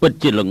យពិត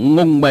ជាល្ង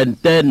ងមែន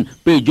ទែន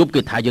ពេលយប់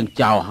គេថាយើង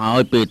ចោលហើ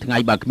យពេលថ្ងៃ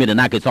បើគ្មាននរ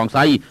ណាគេសង្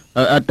ស័យ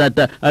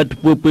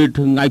ធ្វើពេល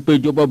ថ្ងៃពេល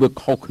យប់វា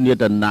ខុសគ្នា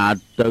ទៅណា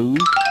ទៅ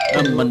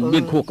មិនមា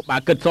នខួរក្បាល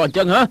គិតសោះអញ្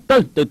ចឹងហ៎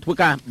ទៅធ្វើ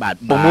ការបាទ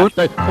ទៅអូយ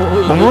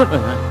ប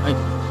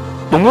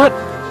ងងួត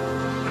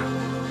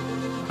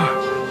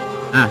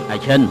អា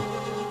ឈិន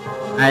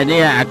ហើយ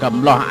នេះអាកំ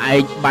ឡោះឯ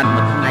ងបាត់មួ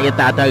យថ្ងៃ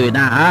តាទៅឯ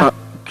ណាហ៎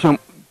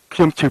ខ្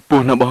ញុំឈឺពោះ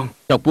ណាបង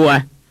ចុះពោះ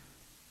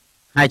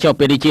ហើយចុះ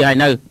ពេលនេះជាហើយ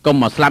នៅកុំ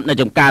មកស្លាប់នៅ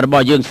ចំការរប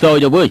ស់យើងសូយ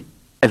ទៅវើយ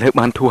ឥឡូវ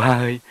បានធូរ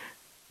ហើយ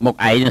មក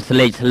ឯងស្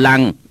លេកស្លាំ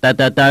ង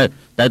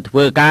ទៅធ្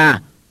វើការ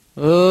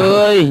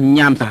អើយ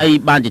ញ៉ាំស្អី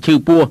បានជាឈឺ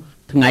ពោះ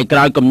ថ្ងៃក្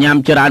រោយកុំញ៉ាំ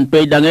ច្រើនពេ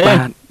កដឹងទេ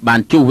បាន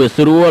ជុះវា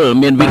ស្រួល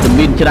មានវីតា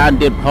មីនច្រើន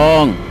ទៀតផ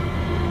ង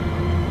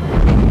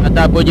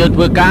តែពួកយើង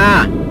ធ្វើការ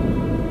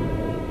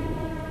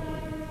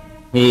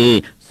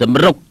ស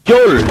ម្រុក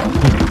ជុល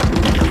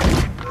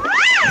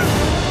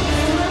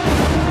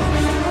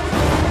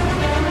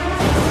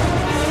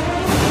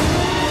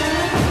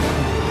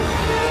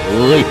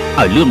អើយ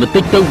ឲ្យលឿនបន្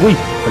តិចទៅវិញ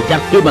ប្រយ័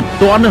ត្នជួយមិន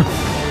ទាន់ណា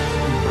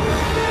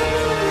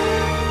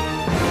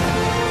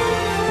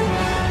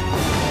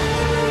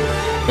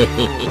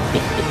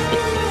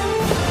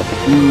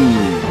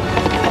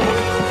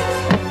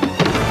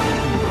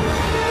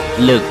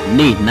លើក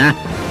នេះណា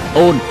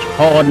អូនឈ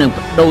រនឹងប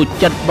ដូរ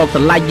ចិត្តបោកស្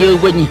រឡាញ់យើង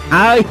វិញ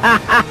ហើយ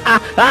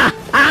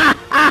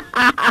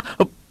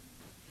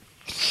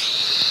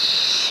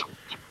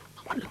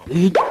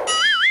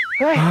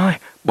ហើយ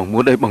បងមួ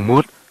តអើយបងមួ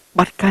ត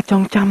បាត់ការច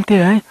ងចាំទេ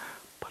ហើយ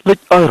ផ្លិច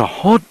ឲ្យរ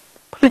ហូត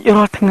ផ្លិច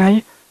រាល់ថ្ងៃ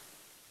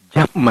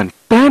យ៉ាប់មែន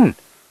តែន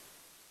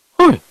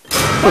អើ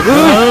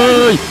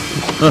យ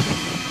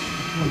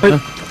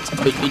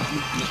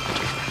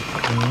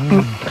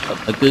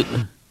គឺ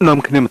នាំ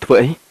គ្នាមកធ្វើ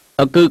អី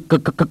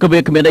គឺវា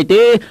គ្មានអី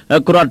ទេ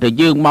គ្រាន់តែ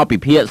យើងមកពិ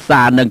ភាក្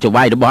សានឹងចង្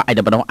វាយរបស់ឯង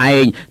តែប៉ុណ្ណោះឯ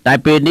ងតែ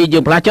ពេលនេះយើ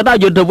ងផ្លាស់ចិត្តហើយ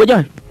យើងទៅវិញហើ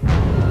យ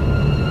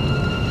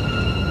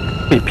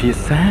ពិភាក្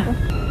សា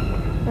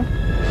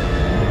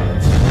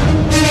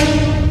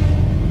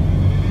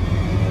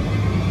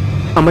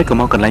អមេក៏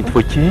មកកន្លែងធ្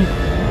វើជា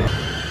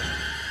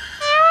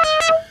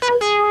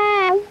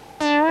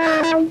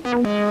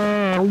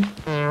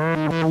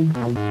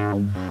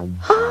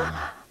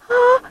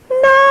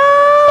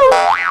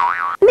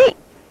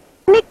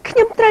នេះខ្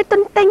ញុំត្រូវទ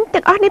ន្ទិញ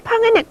ទាំងអស់នេះផង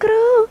ឯអ្នកគ្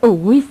រូអូ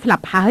យស្លា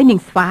ប់ហើយនាង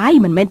ស្វាយ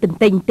មិនមែនទន្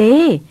ទិញទេ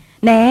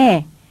ណែ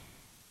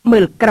មើ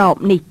លក្រប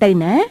នេះទៅ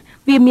ណា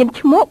វាមាន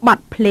ឈ្មោះបទ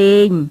ភ្លេ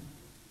ង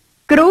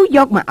គ្រូយ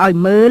កមកឲ្យ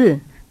មើល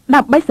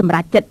ដើម្បីសម្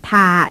រេចចិត្ត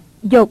ថា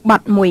យកប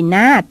ទមួយ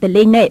ណាទៅ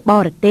លេងនៅប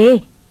រទេស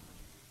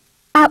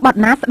តើបទ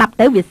ណាស្ដាប់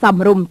ទៅវាសម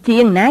រម្យជា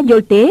ងណាយ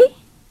ល់ទេ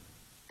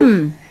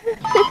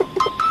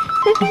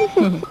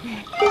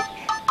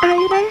អើយ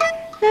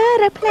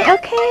រ៉ាភ្លេងអូ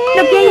ខេ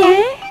លោកយាយ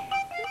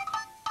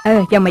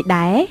យ៉ាងមិន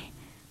ដែរ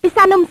ពិ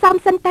សានំសំ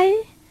សិនទៅ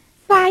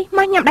ស្វាយម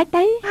កញ៉ាំដៃ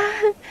ទៅ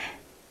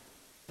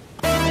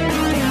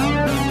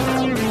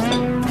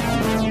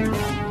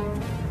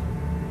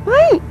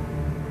ហុយ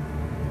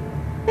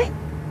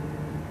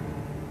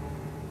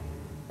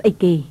អី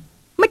គេ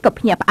មិនក៏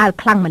ភ្ញាក់ផ្អើល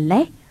ខ្លាំងម្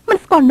លេះមិន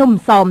ស្គាល់នំ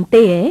សំ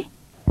ទេហ៎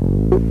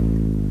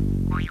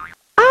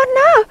អូ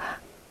no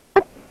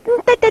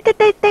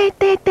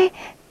ទេ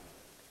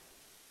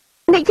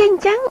អ្នកយាយអ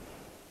ញ្ចឹង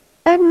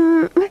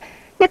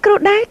អ្នកគ្រូ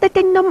ដែរទៅ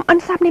ទិញនំអ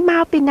ន្សមនេះម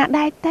កពីណា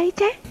ដែរទៅ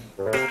ចា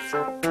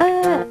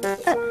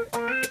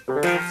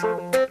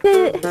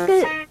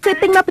គឺ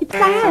ទិញមកពីផ្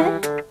សារ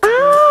អូ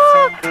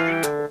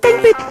ទិញ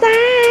ពីផ្សា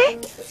រ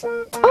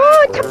អូ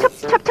ឆាប់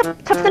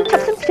សិន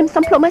ខ្ញុំ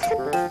សុំភ្លុកមើលសិន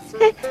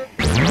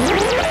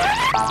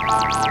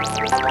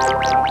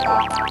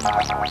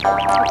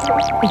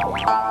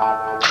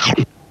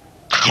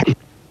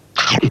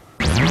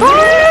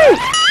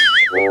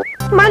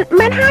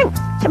មែនហើយ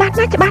ច្បាស់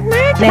ណាស់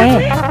ណែ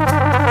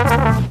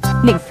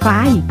នាងស្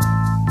វាយ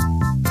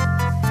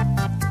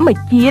មក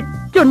ជាតិ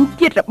ជន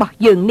ជាតិរបស់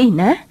យើងនេះ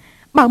ណា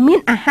បើមាន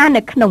អាហារ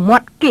នៅក្នុងមា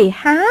ត់គេ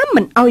ហាម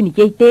មិនអោយនិ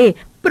យាយទេ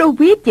ព្រោះ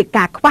វាជា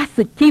ការខ្វះ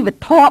សុជីវ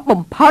ធម៌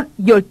បំផុត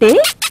យល់ទេ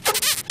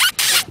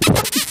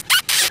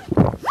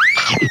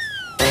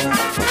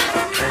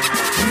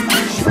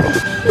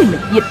នេះម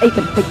កជាតិអីប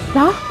ន្តិច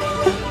សោះ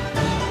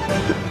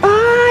អូ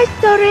យ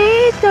sorry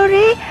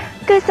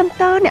គឺសំ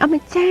ទោសអ្នកអ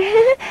ម្ចា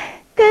ស់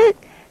គឺ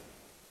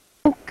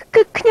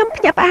ខ្ញុំ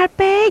ភ្ញាក់ផ្អើល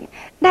ពេក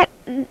ដែ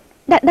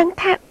លដឹង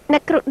ថាអ្ន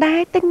កគ្រូដែរ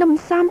ទិញនំ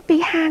សំពី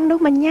ហាងនោះ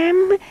មកញ៉ាំ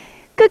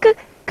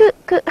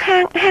គឺ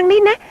ហាងនេះ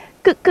ណា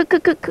គឺ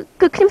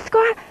ខ្ញុំស្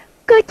គាល់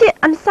គឺជា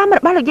អន្សមរ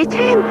បស់លោកយាយ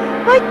ឆែម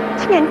ហើយ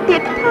ឆ្ងាញ់ទៀ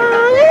តផ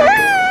ង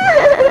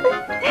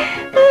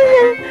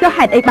ចុះ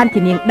ហេតុអីបាន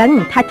ជានាងដឹង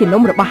ថាជា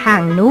នំរបស់ហា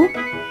ងនោះ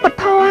ព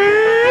ធ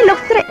លោក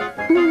ស្រី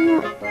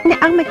អ្នក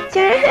អម្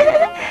ចាស់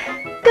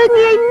គឺ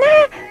ងាយណា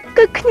ស់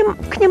គឺខ្ញុំ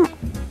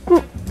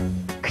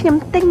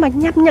ទិញមក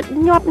ញ៉ាំញឹក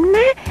ញាប់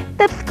ណាស់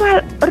ទើបស្គា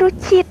ល់រស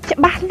ជាតិច្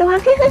បាស់លា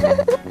ស់ខ្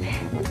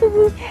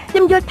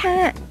ញុំយល់ថា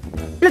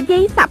លោកយា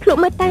យសាក់ភ្លុក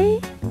មើលទៅ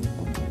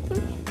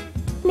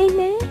នេះ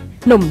ណា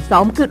នំស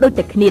មគឺដូច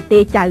តែគ្នាទេ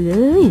ចៅ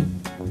អើយ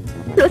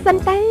ភ្លុកសិន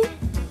ទៅ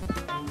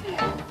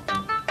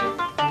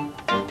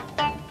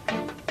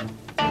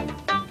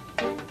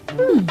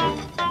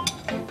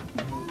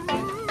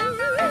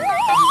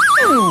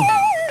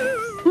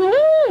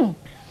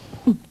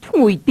ឈ្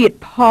ងុយទៀត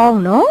ផង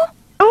ណ៎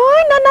អូយ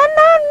ណ៎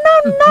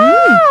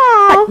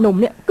សាច់នំ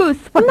នេះគឺ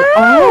ស្វិតល្អ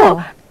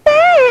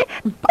ទេ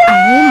ផ្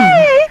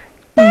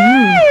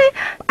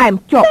អែម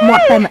ជាប់មា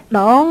ត់តែម្ដ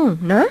ង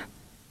ណា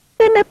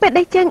គឺនៅពេល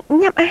ដែលយើង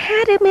ញ៉ាំអាហា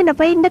រឬមានអ្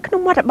វីនៅក្នុ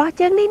ងមាត់របស់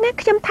យើងនេះណា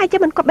ខ្ញុំថាយើ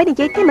ងមិនគាត់បីនិ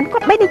យាយ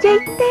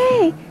ទេ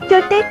យ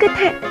ល់ទេគឺ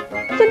ថា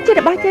ជនជាតិ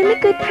របស់យើងនេះ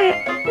គឺថា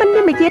មិនមា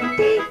នមជាតិ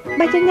ទេ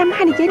បើយើងញ៉ាំអា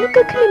ហារនិយាយនេះ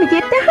គឺគ្មានមជា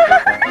តិទេ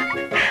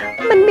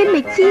មិនមានម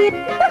ជាតិ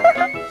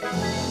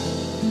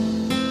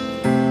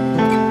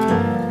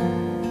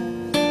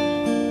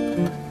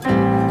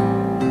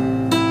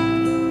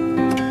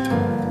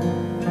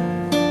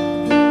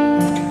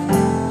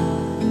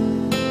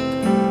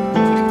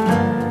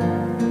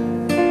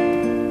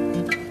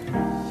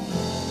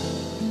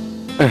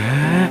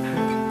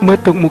មើល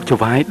ទុកមុខច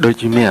វាយដូច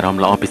ជាមានអារម្ម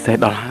ណ៍ល្អពិសេស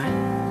ដល់ហើយ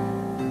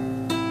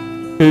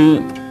គឺ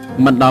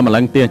មិនដល់ម្លឹ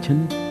ងទេឈិន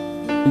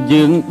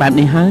យើងបែប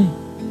នេះហើយ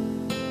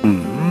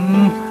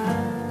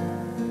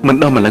មិន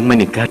ដល់ម្លឹងមិន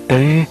នឹងកើត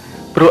ទេ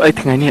ព្រោះអី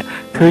ថ្ងៃនេះ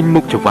ឃើញមុ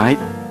ខចវាយ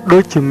ដូ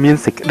ចជាមាន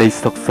សេចក្តី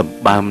សុខសម្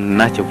បើម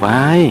ណាស់ច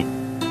វាយ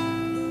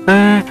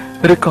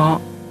ឬក៏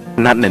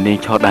ណាត់នៅនាង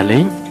ឆោតដែរលេ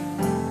ង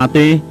អត់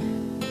ទេ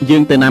យើ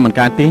ងទៅណាមិន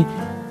កើតទេ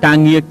ការ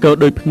ងារក៏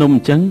ដូចភ្នំអ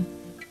ញ្ចឹង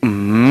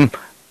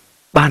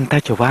បានតែ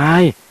ចវា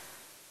យ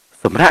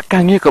សម្រាប់កា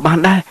រងារក៏បាន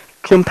ដែរ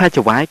ខ្ញុំថាច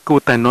វាយគួរ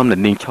តែនាំនៅ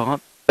នាងឆោត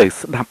ទៅ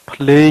ស្ដាប់ភ្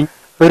លេង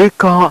ឬ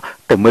ក៏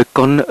ទៅមើល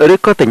កុនឬ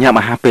ក៏ទៅញ៉ាំ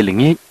អាហារពេលល្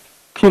ងាច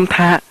ខ្ញុំ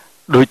ថា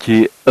ដូចជា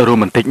រ៉ូ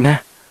ម៉ាន់ទិកណា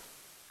ស់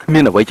គ្មា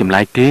នអ្វីចម្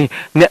លែកទេ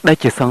អ្នកដែល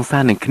ជាសង្សា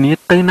រនឹងគ្នា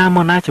ទៅណាម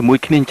កណាជាមួយ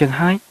គ្នាអញ្ចឹង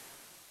ហើយ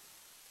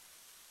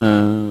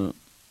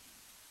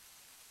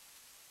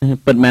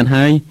ពិតមែន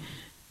ហើយ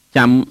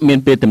ចាំមាន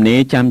ពេលទំនេរ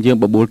ចាំយើង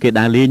បបួលគេ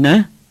ដើរលេងណា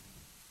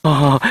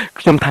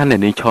ខ្ញុំថាអ្នក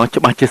នាងឆោ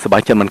ច្បាស់ជាសប្បា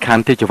យចិត្តមិនខាន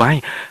ទេចវាយ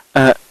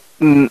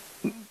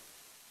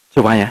ច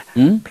វាយ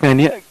ថ្ងៃ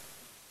នេះ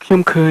ខ្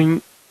ញុំឃើញ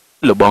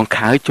លបង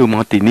ខៅចូលម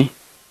កទីនេះ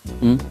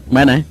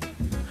មែនទេ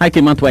ហើយគេ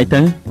មកធ្វើអី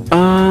ទៅ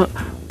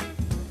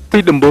ពី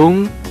ដំបូង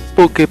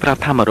ពួកគេប្រាប់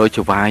ថា100ច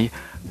វាយ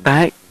តែ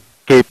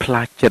គេផ្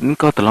លាស់ចិត្ត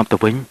ក៏ត្រឡប់ទៅ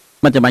វិញ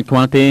មិនចាំបាច់ខ្វ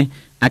ល់ទេ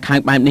អាខាង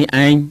បែបនេះ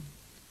ឯង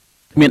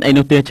គ្មានអី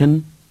នោះទេឈិន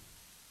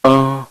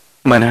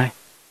មែនហើយ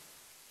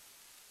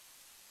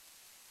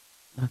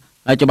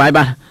ហើយចវាយ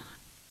បាទ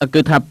គឺ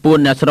ថាពួន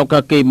អ្នកស្រុកក៏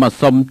គេមក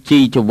សុំជី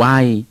ចវា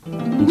យ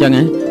អញ្ចឹង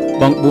ហ៎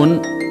បងបួន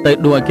ទៅ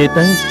ដួលឲ្យគេ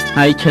ទៅ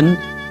ហើយឈិន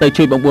ទៅ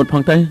ជួយបងបួនផ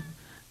ងទៅ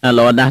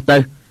ល្អណាស់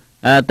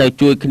ទៅ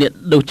ជួយគ្នា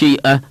ដុសជី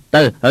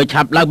ទៅហើយ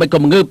ឆាប់ឡើងមិនក៏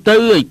ងើបទៅ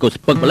អីក៏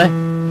ស្ពឹកម្លេះ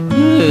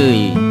អើយ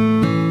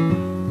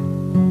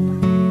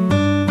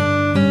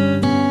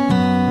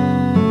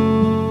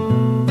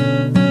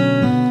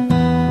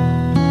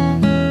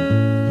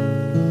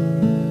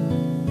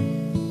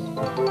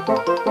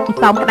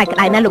សូមក្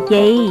តៅណាលោក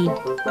យាយ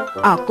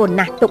អរគុណ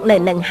ណាស់ទុកនៅ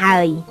នឹងហើ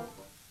យ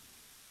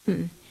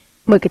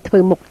មើលគេធ្វើ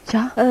មុខ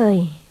ចោះអើយ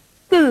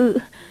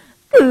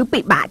គឺពិ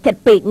បាកចិត្ត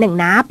ពេកនឹង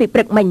ណាពីព្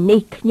រឹកមិញនេះ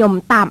ខ្ញុំ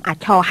តាមអា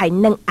ឆោហើយ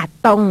នឹងអា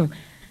តុង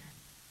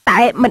តែ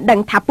មិនដឹង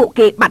ថាពួក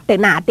គេបាត់ទៅ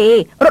ណាទេ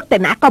រត់ទៅ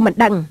ណាក៏មិន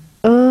ដឹង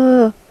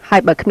ហើ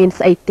យបើគ្មាន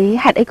ស្អីទេ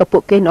ហេតុអីក៏ពួ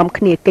កគេនាំ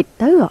គ្នាកិច្ច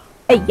ទៅ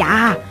អាយ៉ា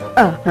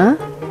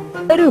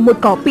ឬមួយ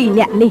ក៏ពីរ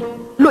នាក់នេះ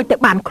លួចទៅ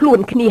បានខ្លួន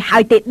គ្នាហើ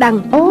យទេដឹង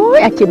អូយ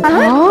អាជីមថ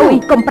ងអូយ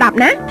កុំប្រាប់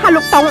ណាថា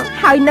លោកតុង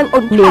ហើយនឹងអូ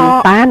នឆោ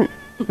បាន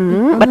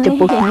បាត់ចំ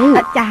ពោះ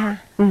ទៅចា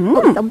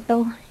សុំទោ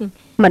ស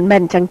មិនមែ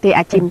នអញ្ចឹងទេ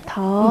អាជីមថ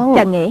ង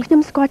ចឹងឯងខ្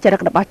ញុំស្គាល់ចរិត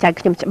របស់ចៅ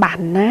ខ្ញុំច្បាស់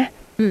ណា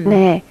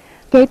ណែ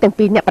គេទាំង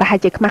ពីរអ្នកប្រហែល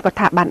ជាខ្មាស់ក៏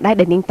ថាបានដែរ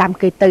ដែលនាងតាម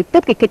គេទៅទើ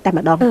បគេគិតតែ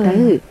ម្ដងទៅ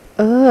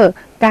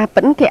ការ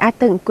ប៉ិនគេអាច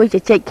ទៅអង្គុយជ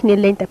ជែកគ្នា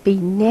លេងតែពីរ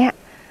នាក់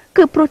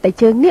គឺព្រោះតែ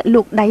ជើងនេះ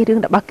លោកដៃរឿង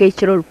របស់គេ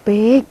ជ្រុល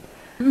ពេក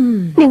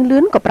នាងលឿ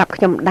នក៏ប្រាប់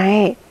ខ្ញុំដែ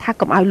រថា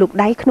កុំឲ្យលោក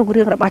ដៃក្នុង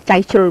រឿងរបស់ចៃ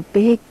ជ្រុល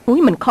ពេកអូយ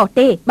មិនខុស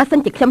ទេបើសិន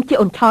ជាខ្ញុំជា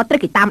អូនឆោត្រូវ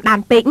គេតាមដាន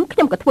ពេកខ្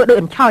ញុំក៏ធ្វើដូច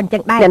អូនឆោអញ្ចឹ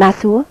ងដែរណា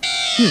សួរ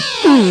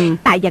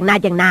តែយ៉ាងណា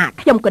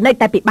ខ្ញុំក៏នៅ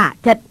តែពិបាក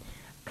ចិត្ត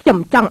ខ្ញុំ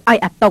ចង់ឲ្យ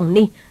អាតុង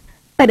នេះ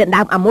ទៅដណ្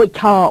ដើមអាមួយ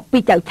ឆោពី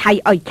ចៅឆៃ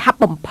ឲ្យឆាប់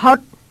បំផុត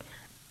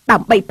ដើ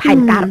ម្បីផែន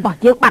ការរបស់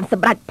យើងបានស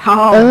ម្រេចផ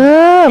ង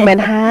មែន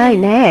ហើយ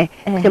ណែ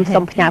ខ្ញុំសូ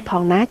មផ្ញើផ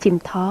ងណាជីម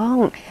ថង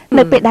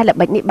នៅពេលដែលល្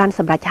បិចនេះបានស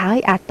ម្រេចហើយ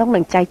អាតុងនឹ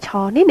ងចៃ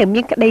ឆោនេះនៅ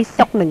មានក្តី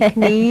សុខនឹង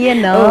គ្នា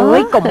ណូអូ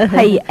យកុំ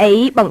ភ័យអី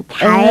បង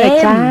ឆែ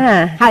ចា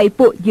ហើយ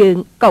ពួកយើង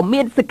ក៏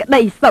មានសេចក្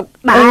តីសុខ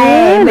ដែ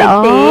រមែន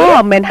ទេ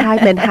មែនហើយ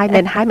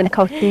មិន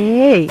ខុសទេ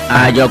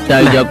យ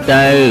ក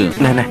ទៅ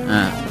ណែ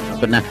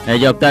ណា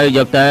យកទៅ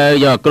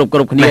យកគ្រ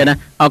ប់គ្នាណា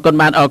អរគុណ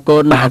បាទអរគុ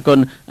ណ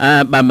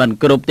បើមិន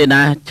គ្រប់ទេ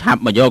ណាឆា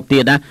ប់មកយកទៀ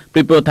តណាពី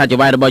ព្រោះថាច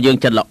វាយរបស់យើង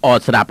ចិត្តល្អ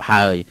ស្រាប់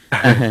ហើយ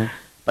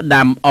ផ្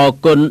ដាំអរ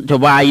គុណច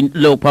វាយ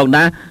លោកផង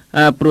ណា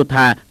ព្រោះ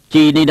ថា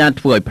ជីនេះណា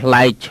ធ្វើឲ្យផ្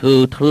លែឈើ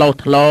ថ្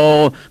លោ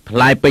ផ្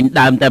លែពេញ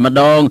ដើមតែម្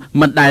ដង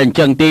មិនដែលអញ្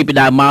ចឹងទេពី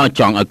ដើមមក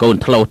ចង់ឲ្យកូន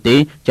ថ្លោទេ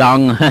ច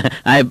ង់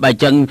ហើយបើអ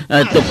ញ្ចឹង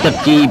ទុកទឹក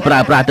ជីប្រើ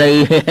ប្រាស់ទៅ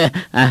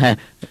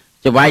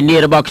ចវាយនេះ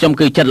របស់ខ្ញុំ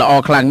គឺចិត្តល្អ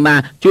ខ្លាំងណា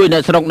ស់ជួយអ្ន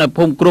កស្រុកនៅ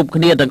ភូមិគ្រប់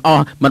គ្នាទាំងអ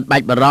ស់មិនបា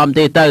ច់បារម្ភ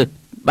ទេទៅ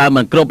បើ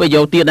មិនគ្រប់ឯយ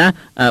កទៀតណា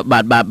បា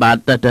ទ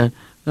ទៅ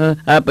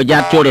ប្រយ័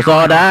ត្នចូលរស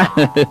ដែរ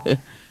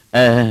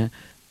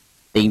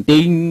ទីង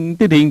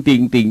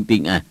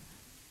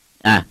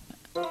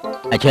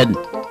អាឈិន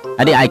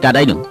អានេះឯកាត់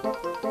អីនោះ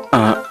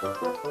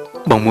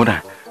បងមុន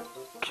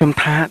ខ្ញុំ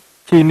ថា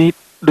ជីនេះ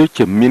ដូច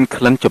ជាមាន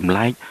ក្លិនចម្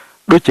លែក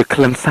ដូចជាក្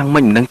លិនសាំង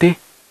មិនដឹងទេ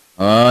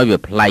វា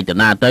ប្លែកទៅ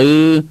ណាទៅ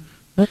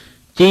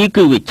ជី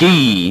គឺវាជី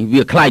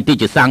វាคล้ายទី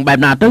ជាសាំងបែប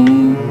ណាទៅ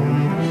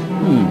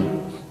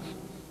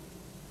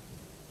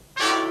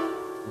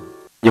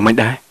យ៉ាងមិន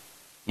ដែរ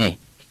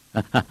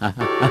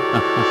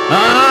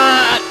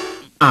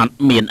អត់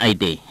មានអី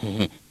ទេ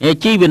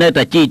ជីវានៅ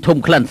តែជីធំ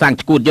ក្លិនសាំង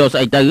ឈួតយកស្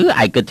អីទៅឯ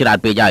ងគិតច្រើន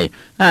ពេកហើយ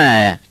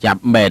ចា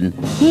ប់មែន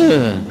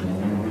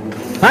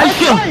ហើយ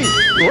ជឿ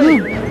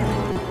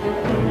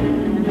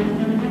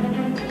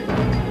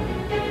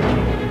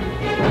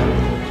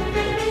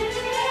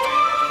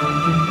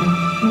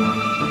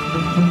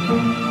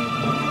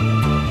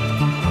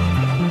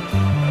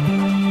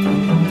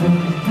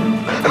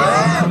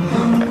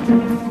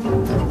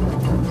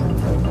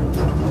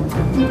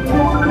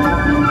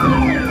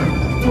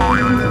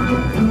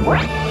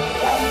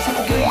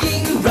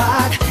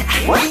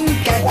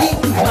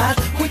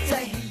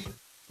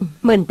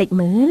មើលបន្តិច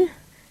មើល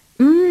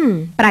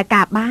ប្រើ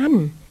ការបាន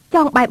ច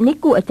ង់បែបនេះ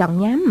គួរឲ្យចង់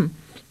ញ៉ាំ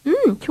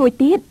ឈ្ងុយ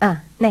ទៀត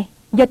នេះ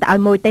យកទៅឲ្យ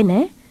មួយទៅណា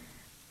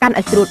កាន់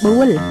ឲ្យស្រួលបួ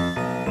ល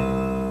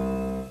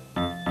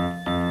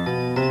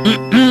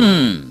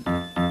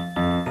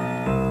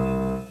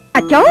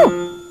អាចោ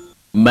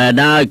មែ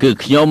នហើយគឺ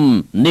ខ្ញុំ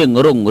នាង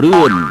រុង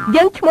រឿន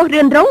យើងឈ្មោះ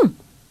រឿនរុង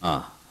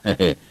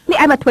នេះ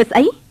ឲ្យមកធ្វើស្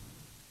អី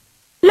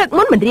លើក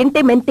មុនមិនរៀង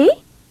ទេមែនទេ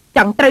ច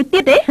ង់ត្រូវទៀ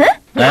តទេហ៎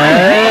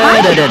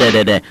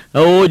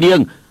អូយនាង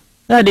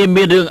នេះ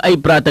មានរឿងអី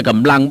ប្រើតែក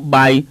ម្លាំង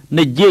បាយ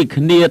និយាយ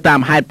គ្នាតាម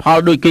ហេតុផល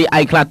ដូចគេឯ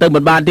ងខ្លះទៅមិ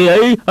នបានទេ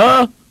អី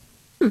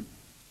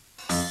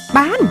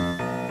បាន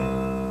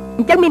អ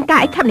ញ្ចឹងមានការ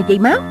អីឆាប់និយាយ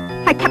មក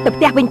ហើយឆាប់ទៅ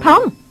ផ្ទះវិញផ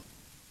ង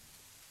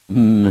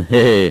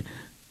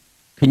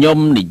ខ្ញុំ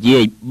និយា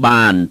យ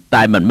បាន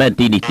តែមិនមែន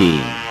ទីនេះទេ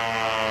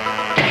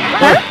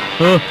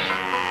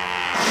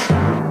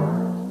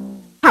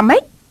ថាម៉េ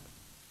ច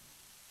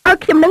ឲ្យ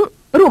ខ្ញុំនឹង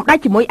រួមដៃ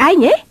ជាមួយឯ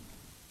ងហ៎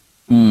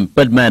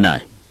ពិតមែនហើយ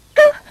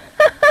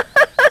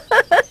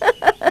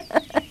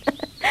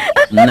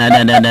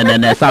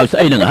ណែសើចស្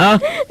អីហ្នឹងហ៎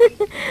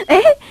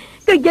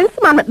គឺយើង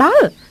ស្មានមកដ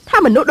ល់ថា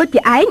មនុស្សដូច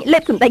ជាឯងលេ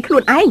បសម្ដីខ្លួ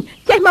នឯង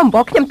ចេះមកអំ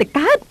បោខ្ញុំទៅ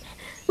កើត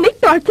នេះ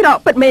តល់ច្រក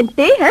ពិតមែន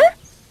ទេហ៎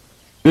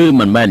គឺ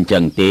មិនមែនអញ្ចឹ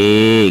ងទេ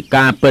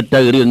ការពិត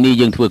ទៅរឿងនេះ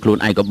យើងធ្វើខ្លួន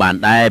ឯងក៏បាន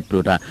ដែរព្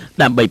រោះថា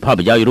ដើម្បីផល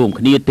ប្រយោជន៍រួម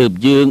គ្នាទើប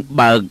យើង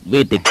បើក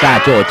វេទិកា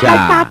ចរចា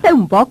តែទៅ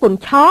អំបោកូន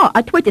ឆ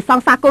ឲ្យធ្វើជាស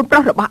ង្សារកូនប្រុ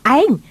សរបស់ឯ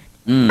ង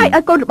ហើយ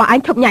ឲ្យកូនរបស់ឯង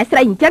ឈប់ញ៉ាយស្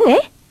រីអញ្ចឹងហ៎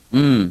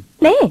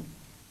នេះ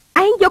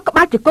ឯងយកក្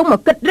បាលជង្គង់មក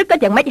គិតឬក៏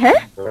យ៉ាងម៉េចហ៎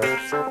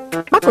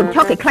បើកូនឆ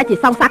គេខ្លាចជា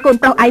សង្សារកូន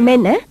ប្រុសឯងមែន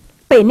ណា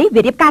ពេលនេះ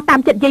វារៀបការតាម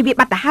ចិត្តយាយវា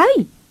បាត់ទៅហើយ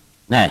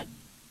ណែ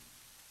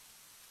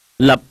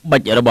ល្បិ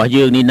ចរបស់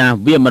យើងនេះណា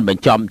វាមិនប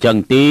ញ្ចំចឹង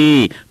ទេ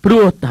ព្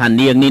រោះថា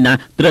នាងនេះណា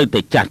ត្រូវតែ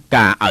ចាត់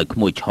ការឲ្យក្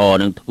មួយឆ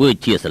នឹងធ្វើ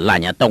ជាស្រឡា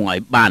ញ់អាតុងឲ្យ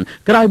បាន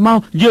ក្រោយមក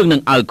យើងនឹ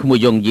ងឲ្យក្មួយ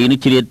យងយីនេះ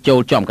ជ្រៀតចូល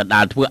ចំកណ្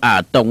ដាលធ្វើអា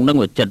តុងនឹង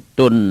វាចិត្ត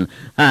ទុន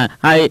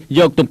ហើយ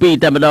យកទំពី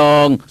តែម្ដ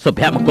ងសុភ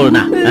មង្គល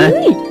ណា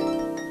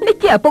នេះ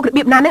ជាឪពុករ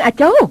បៀបណានឹងអា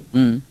ចោ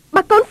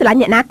បើកូនស្រឡាញ់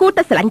អ្នកណាគួរ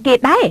តែស្រឡាញ់គេ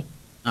ដែរ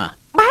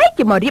បែរ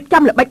ជាមករៀប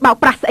ចំល្បិចបោក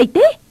ប្រាស់ស្អី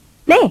ទេ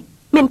នេះ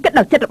មានគិតដ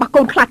ល់ចិត្តរបស់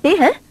កូនខ្លះទេ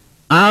ហ៎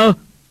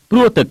ព្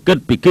រោះតែគិត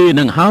ពីគេ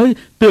នឹងហើយ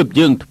ទើប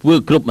យើងធ្វើ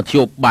គ្រប់មធ្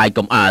យោបាយ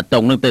កុំអាតុ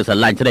ងនឹងទៅស្រ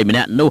ឡាញ់ស្រីម្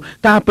នាក់នោះ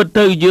ការពិត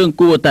ទៅយើង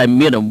គួរតែ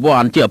មានរង្វា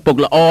ន់ជាឪពុក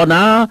ល្អ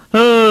ណា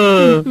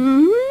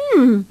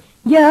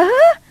យើ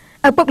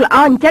ឪពុកល្អ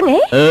អញ្ចឹងហ៎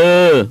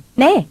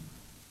ណែ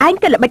ឯង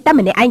គិតល្បិចតែ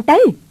ម្នាក់ឯងទៅ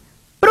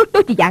ព្រោះ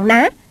ទោះជាយ៉ាង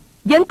ណា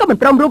យើងក៏មិន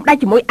ព្រមរួមដៃ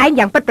ជាមួយឯង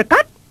យ៉ាងពិតប្រាក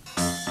ដ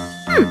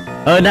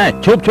ណែ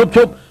ឈ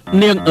ប់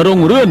នាងរុង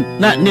រឿន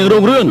ណានាងរុ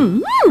ងរឿន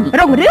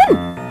រុងរឿន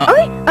អើ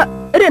យ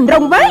រឿនរុ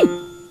ងវិញ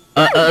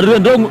រឿ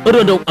នរុង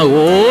អូ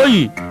យ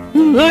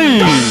ហេ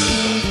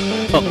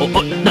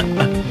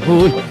អូ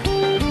យ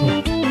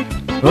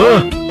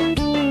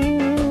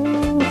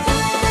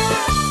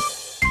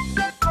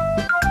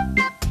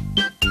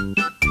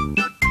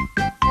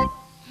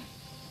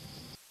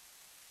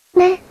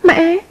ណែម៉ា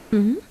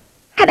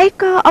ហេតុអី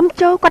ក៏អ៊ំ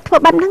ជោគាត់ធ្វើ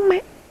បែបហ្នឹងម៉ា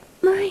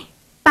មើល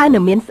តើនៅ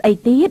មានស្អី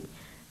ទៀត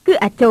គឺ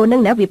អាចោនឹ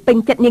ងណាវាពេញ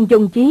ចិត្តនាងយ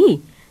ងជី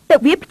តែ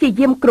វាព្យា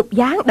យាមគ្រប់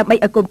យ៉ាងដើម្បី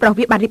ឲ្យកូនប្រុស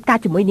វាបានរៀបការ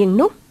ជាមួយនាង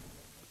នោះ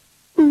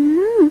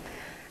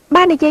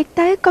បាននិយាយ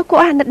ទៅក៏គួរ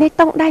អាណិតនេះ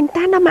តង់ដែរ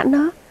តាណាម៉ាក់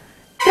ណោះ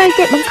ត្រូវ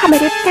ចេះបង្ខំឲ្យ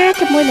រៀបការ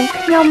ជាមួយនឹង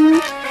ខ្ញុំ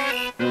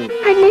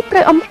ហើយនេះត្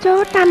រូវអ៊ំជោ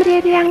តាមរា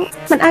រាំង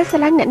មិនឲ្យស្រ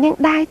ឡាញ់អ្នកនាង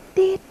ដែរ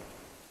ទៀត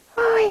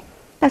អូយ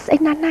តែស្អី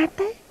ណាស់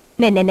ទៅ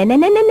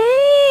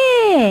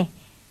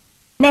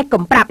ណែ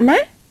កុំប្រាប់ណា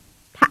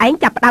ថាឯង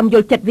ចាប់ផ្ដើមយ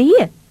ល់ចិត្តវា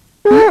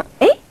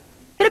អេ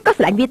ឬក៏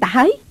ស្រឡាញ់វាទៅ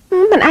ហើយ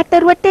មិនអាចទៅ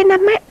រួចទេណា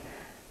ម៉ាក់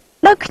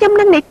ដោយខ្ញុំ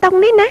នឹងនេះតង់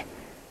នេះណា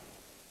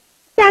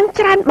យ៉ាង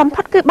ច្រើនបំ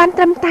ផុតគឺបាន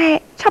ត្រឹមតែ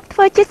ឈប់ធ្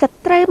វើជាស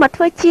ត្រូវមក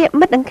ធ្វើជា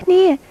មិត្តនឹងគ្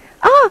នា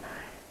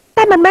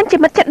តែមិនមែនជា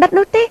មិត្តចិត្តដិត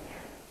នោះទេ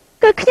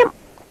គឺខ្ញុំ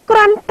គ្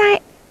រាន់តែ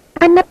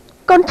អាណិត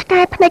កូនឆ្កែ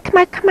ភ្នែកខ្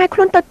មៅខ្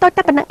លួនតូច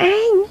តែប៉ុណ្្នឹងឯ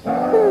ង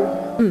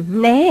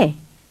ណែ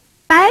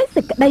តែ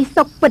សេចក្តី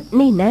សុខពិត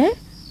នេះណា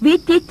វា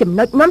ជាចំ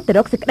ណុចនាំទៅរ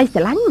កសេចក្តីស្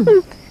រឡាញ់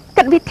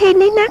កិច្ចវិធី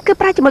នេះណាគឺ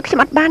ប្រាជាមួយខ្ញុំ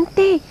អត់បាន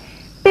ទេ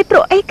ពេលព្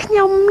រោះអីខ្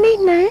ញុំនេះ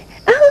ណា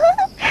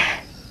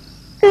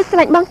គឺស្រ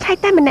ឡាញ់បងឆៃ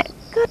តែម្នាក់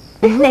គត់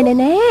ណែ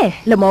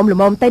ល្ម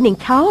មទៅនាង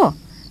ឆ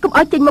កុំ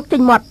ឲ្យចេញមុខចេ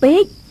ញមាត់ពេ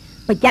ក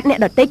ប្រយ័ត្នអ្នក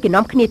ដទៃគេ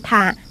នាំគ្នា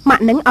ថាម៉ា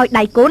ក់នឹងឲ្យ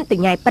ដៃកូនទៅ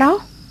ញ៉ៃប្រុស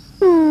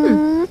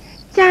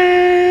ចា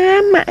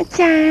ម៉ាក់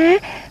ចា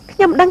ខ្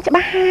ញុំដឹងច្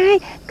បាស់ហើយ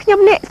ខ្ញុំ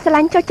នេះស្រ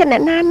ឡាញ់ចូលចិត្តអ្ន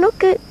កណានោះ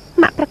គឺ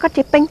ម៉ាក់ប្រកាស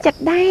ជាពេញចិត្ត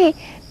ដែរ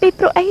ពី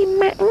ព្រោះអី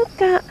ម៉ាក់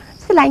ក៏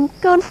ស្រឡាញ់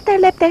កូនស្ទើរ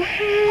លេបទៅ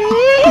ហើ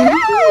យ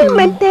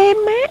មែនទេ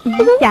ម៉ាក់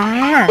ចា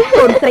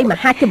កូនស្រីម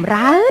ហាចម្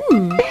រើន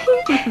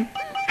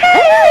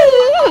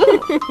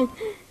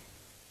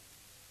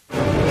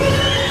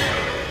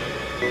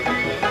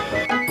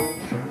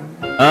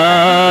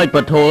អើយ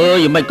ប៉ធួយ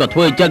មិនក៏ធ្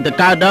វើអញ្ចឹងទៅ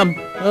កើតដើម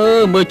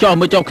មើល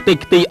ចោះខ្ទេ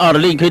ចអរ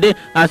លីងឃើញទេ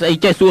អាស្អី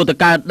ចេះសួរទៅ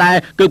កើតដែរ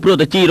គឺព្រោះ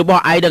តែជីរប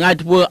ស់ឯងនឹងឲ្យ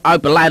ធ្វើឲ្យ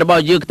បន្លែរប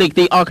ស់យើងខ្ទេច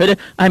អស់ឃើញទេ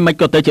ហើយមិន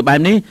ក៏ទៅជាបែប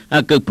នេះ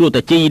គឺព្រោះ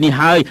តែជីនេះ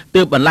ហើយ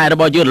ទើបបន្លែរ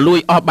បស់យើងរលួយ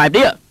អស់បែប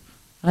នេះ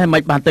ហើយមិ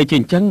នបានទៅជា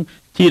អញ្ចឹង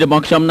ជីរប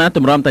ស់ខ្ញុំណាត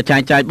ម្រាំតែចែ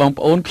កចាយបង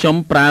ប្អូនខ្ញុំ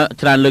ប្រើ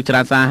ច្រើនលើកច្រើ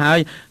នសារហើយ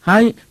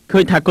ឃើ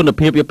ញថាគុណ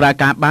ភាពវាប្រើ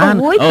ការបាន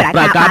ប្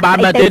រើការបាន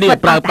មែនទេនេះ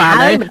ប្រើបាន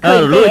ទេ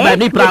លួយបែប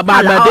នេះប្រើបា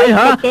នមែនទេ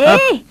ហ៎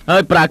ហើ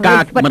យប្រើកា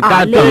រមិនកើ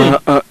តទេ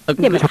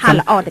ខ្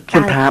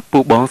ញុំថាពូ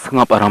បងស្ង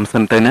ប់អារម្មណ៍សិ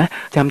នទៅណា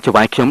ចាំច្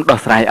បាយខ្ញុំដោះ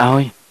ស្រាយឲ្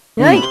យ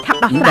ហេឆាប់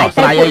ដោះ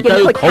ស្រាយទៅ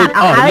យើងខូច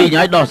អស់នេះ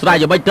ហើយដោះស្រាយ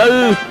យ៉ាងម៉េចទៅ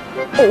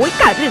អូយ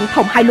កើតរឿង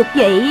ធំហើយលោក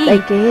យាយអី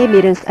គេមា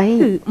នរឿងស្អី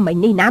គឺមិញ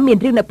នេះណាមាន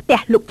រឿងនៅផ្ទះ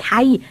លោកឆៃ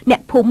អ្នក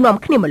ភូមិនាំ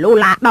គ្នាមកលោ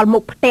ឡាដល់មុ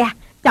ខផ្ទះ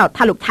ចោទ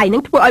ថាលោកឆៃនឹ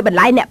ងធ្វើឲ្យបន្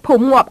លាយអ្នកភូ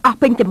មិងាប់អស់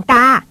ពេញចំ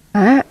ការ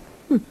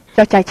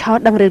ចៅចៃឆោត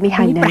ដឹងរឿងនេះ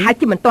ហើយណាប្រហែល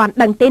ជាមិនទាន់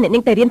ដឹងទេអ្នកនា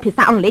ងទៅរៀនភា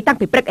សាអង់គ្លេសតាំង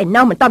ពីព្រឹកឯ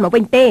ណោះមិនទាន់មក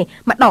វិញទេ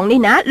ម្ដងនេះ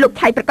ណាលោក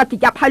ឆៃប្រកាសជា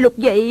យ៉ាប់ហើយលោក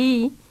យាយ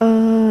អើ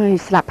យ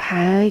ស្លាប់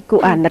ហើយគូ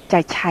អាណិតចៃ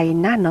ឆៃ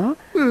ណាណោះ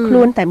ខ្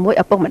លួនតែមួយ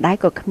ឪពុកម្ដាយ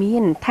ក៏គ្មា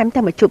នថែម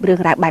ទាំងមកជួបរឿង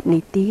រ៉ាវបែប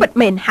នេះទៀតពិត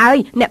មែនហើយ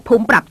អ្នកភូ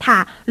មិប្រាប់ថា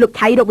លោក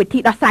ឆៃរកវិធី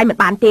ដោះស្រាយមិន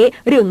បានទេ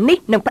រឿងនេះ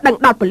នឹងប្តឹង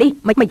ដល់ប៉ូលីស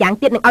មិនយ៉ាង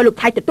ទៀតនឹងឲ្យលោក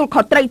ឆៃទទួល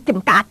ខុសត្រូវចំ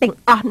ការទាំង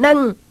អស់នឹង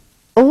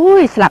អូ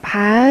យស្លាប់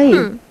ហើយ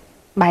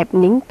បែប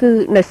នេះគឺ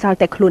នៅសល់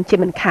តែខ្លួនជា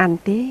មិនខាន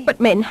ទេពិត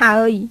មែនហើ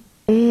យ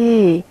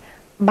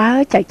បើ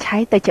ចៃឆៃ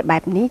ទៅជាបែ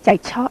បនេះចៃ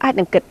ឆោអាច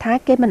នឹងគិតថា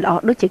គេមិនល្អ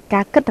ដូចជា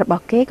ការគិតរប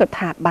ស់គេក៏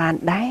ថាបាន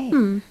ដែរ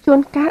ជួន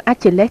កាលអាច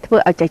ជាលេសធ្វើ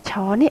ឲ្យចៃ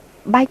ឆោនេះ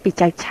បែកពី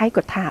ចៃឆៃ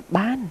ក៏ថា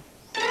បាន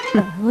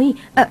អើយ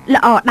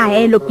ល្អដែរ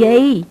លោកយា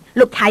យ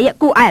លោកឆៃ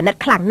គួរឲ្យអាណិត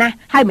ខ្លាំងណាស់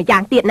ហើយម្យ៉ា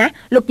ងទៀតណា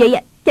លោកយាយ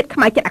ចិត្តខ្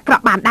មៅចិត្តអាក្រ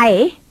ក់បានដែរ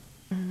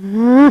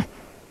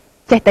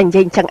ចេះតែនិ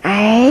យាយចឹងឯ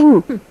ង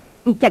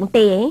អញ្ចឹង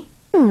ទេ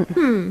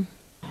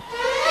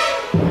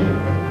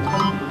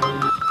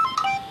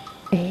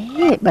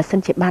បើសិន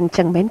ជាបាន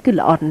ចឹងមែនគឺ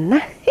ល្អណា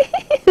ស់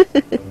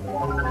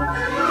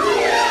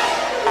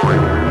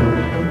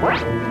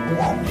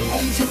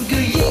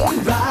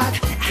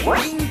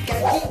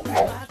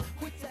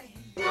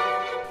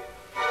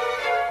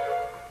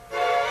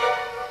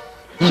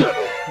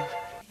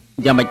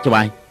យ៉ាងម៉េចច្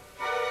បាយ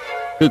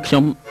គឺខ្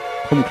ញុំ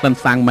ធំក្លិន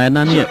សាំងមែន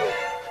ណានេះ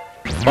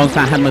បង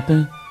សាហាត់មើលទៅ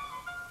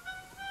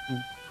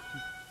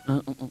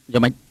យ៉ា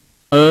ងម៉េច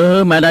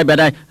មែនហើយ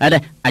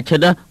អាចឈិត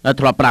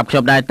ធ្លាប់ប្រាប់ខ្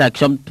ញុំដែរតែ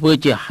ខ្ញុំធ្វើ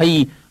ជាហី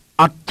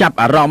អត់ចាប់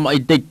អារម្មណ៍អី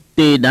តិច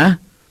ទេណា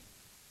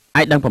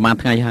អាចដឹងប្រហែល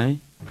ថ្ងៃហើយ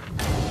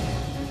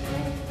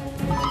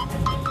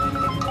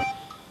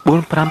4 5 6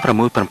 7 3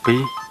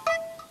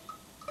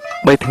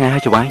ថ្ងៃហើ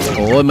យច្បាយ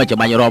អូយមិនចាំ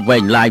បាច់រាប់វែ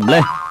ងឡាយម្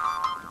លេះ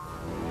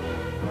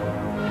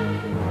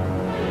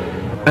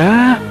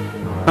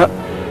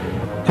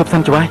ជប់សិ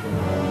នច្បាយ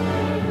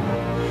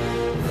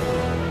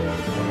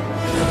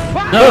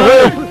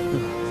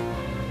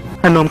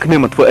អានំគ្នា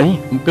មកធ្វើអី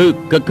គឺ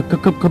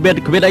គ្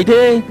មានអី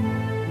ទេ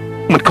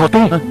មិនខុស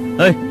ទេ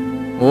អើយ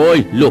អូយ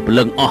លុះព្រ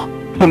លឹងអស់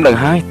ខ្ញុំដឹង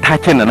ហើយថា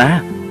ចិនណា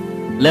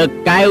លើក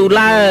កែវ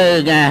ឡើ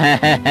ង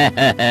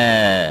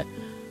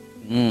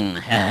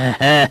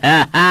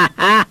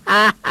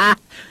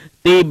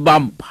ទី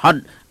បំផុត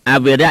អ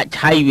វិរៈ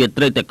ឆៃវា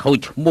ត្រូវតែខូច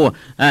ឈ្មោះ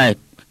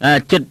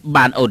ចិត្ត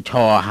បានអូន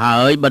ឆោហើ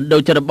យបណ្ដូ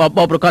ចចិត្តរបស់ប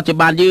ងប្រកាសជា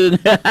បានយើង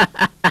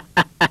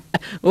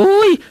អូ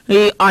យ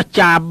អស្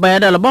ចារ្យមែន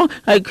ដល់បង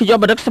ហើយខ្ញុំ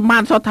មិននឹកស្មា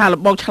នសោះថាល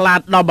បងឆ្លាត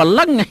ដល់ប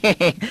លឹង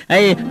ហើ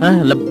យ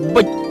ល្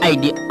បិចអី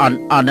នេះអន់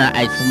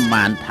ឯស្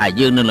មានថា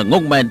យើងនឹងល្ង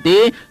ងមែនទេ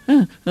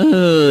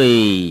អើយ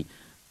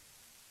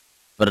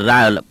ប្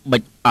រើល្បិ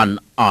ចអ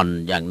ន់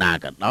យ៉ាងណា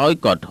ក៏ដោយ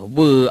ក៏ធ្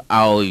វើ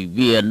ឲ្យ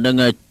វានឹង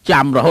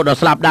ចាំរហូតដល់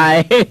ស្លាប់ដែរ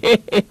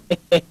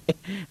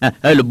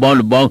ហើយលបង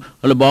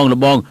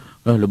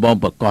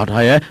ប្រកាស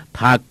ហើយ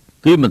ថា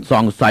គេមិនស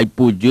ង្ស័យ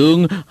ពួកយើង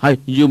ហើយ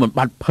យើងមិន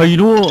បាត់ភ័យ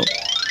នោះ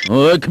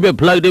អើយគ្មាន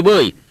ផ្លូវទេវើ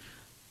យ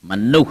ម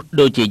នុស្ស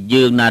ដូចជា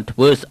យើងណាធ្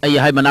វើស្អី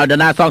ឲ្យមិនឲ្យនរ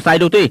ណាសង្ស័យ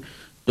នោះទេ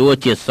ទោះ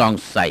ជាសង្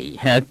ស័យ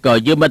ក៏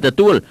យើងមិនទ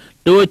ទួល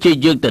ទោះជា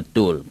យើងទ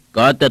ទួល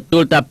ក៏ទទួ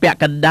លតែពាក់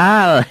កណ្ដា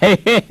ល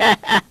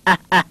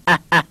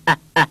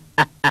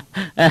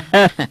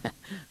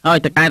ហើយ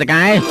ត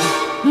កែ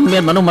មា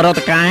នមនុស្សមករក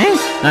តកែ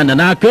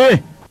ណាគេ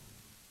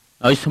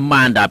ឲ្យស្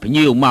មានតែភ្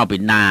ញៀវមកពី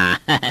ណា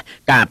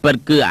ការពិត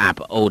គឺអា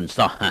ប្អូន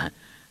សោះ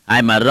ហើ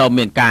យមករក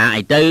មានការ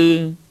អីទៅ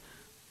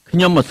ខ្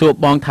ញុំមកសួរ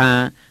បងថា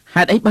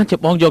ហេតុអីបានជា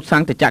បងយកសាំ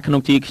ងទៅចាក់ក្នុ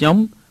ងជីខ្ញុំ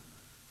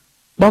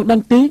បងដឹ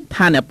ងទេ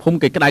ថាអ្នកភូមិ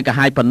គេក្តៅក្រ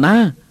ហាយប៉ុណ្ណា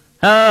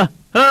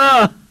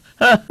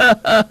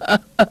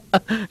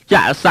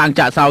ចាក់សាំង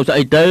ចាក់សោស្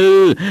អីទៅ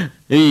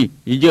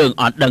យើង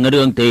អត់ដឹង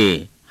រឿងទេ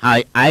ហើយ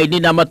ឯងនេះ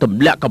ដល់មកទ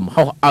ម្លាក់កំ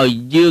ហុសឲ្យ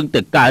យើង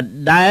ទៅកើត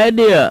ដែរ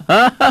នេះ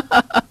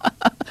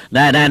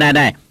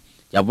ណែ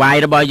ចាវាយ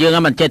របស់យើង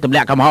មិនចេះទម្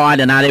លាក់កំហុសឲ្យ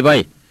នរណាទេវ៉ៃ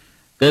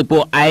គឺពួ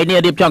កឯងនេះ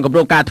រៀបចំកម្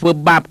រោងការធ្វើ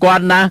បាបគា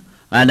ត់ណា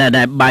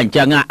ណែបើអញ្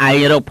ចឹងឯង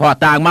រកភ័ស្តុ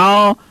តាងមក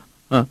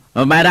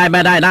មិនដែ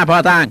រណាភ័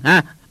ស្តុតាង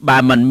បើ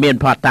មិនមាន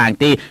ភ័ស្តុតាង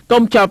ទេ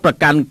កុំចោទប្រ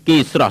កាន់គី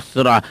ស្រស់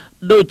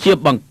ដូចជា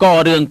បង្ក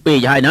រឿងពេក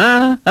ហើយណា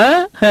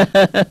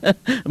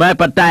បែប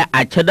ប៉ុន្តែ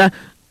អា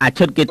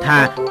ឈិតគេថា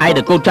ឯង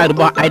ទៅកូនចៅរ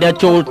បស់ឯង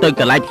ចូលទៅ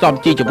កន្លែងផ្សំ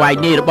ជីច្បាយ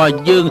នេះរបស់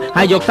យើង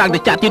ហើយយកសាំងទៅ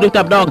ចាក់ទីនោះ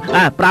តែម្ដង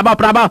ប្រាប់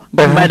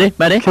មែនទេ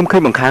ខ្ញុំឃើ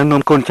ញបង្ខាំង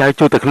នាំកូនចៅ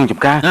ចូលទៅក្នុងច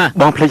ម្ការ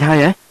បងភ្លេចហើយ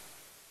ហ៎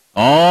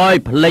អូយ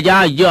ភ្លេច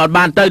ហើយយើងអត់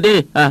បានទៅទេ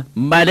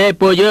មែនទេ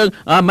ពួកយើង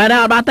មែនទេ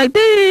អត់បានទៅ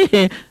ទេឯ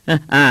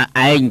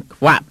ង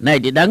ខ្វាក់ណែ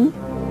ទីដឹង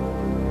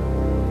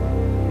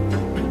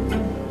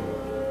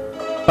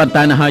ប៉ុន្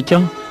តែនៅហើយ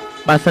ចុះ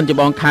បើសិនជា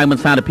បងខៅមិន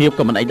សារភាព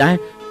ក៏មិនអីដែរ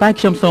តែ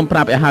ខ្ញុំសូមប្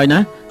រាប់ឲ្យហើយណា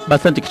បើ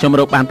សិនជាខ្ញុំ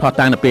រកបានផោះ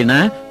តាំងនៅពេលណា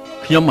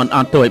ខ្ញុំមិនអ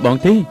ត់ទោសឲ្យបង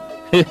ទេ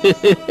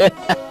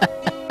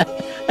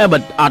មិ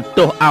នអត់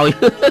ទោសឲ្យ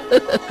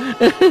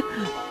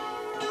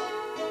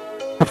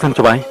ខ្ញុំសុំ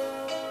ច្បាយ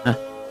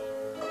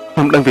ខ្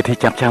ញុំដឹងវិធី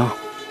ចាប់ចោល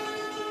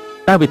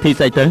តើវិធី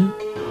ស្អីទៅ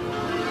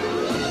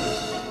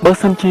បើ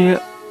សិនជា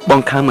ប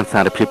ងខៅមិនសា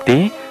រភាពទេ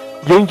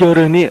យើងយក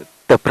រឿងនេះ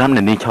ទៅប្រាប់អ្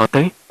នកនាងឆោ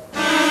ទៅ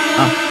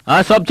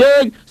សូម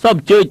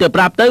ជើញទៅ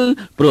ប្រាប់ទៅ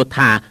ព្រោះ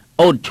ថា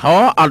អូនឆោ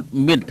អត់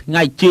មានថ្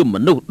ងៃជឿម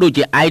នុស្សដូច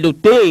ជាឯងនោះ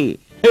ទេ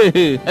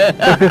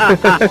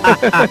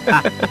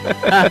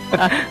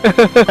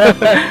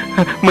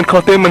មិនខុ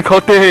សទេ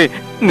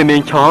អ្នកនា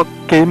ងឆោ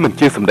គេមិន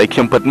ជឿសម្ដីខ្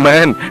ញុំពិតមែ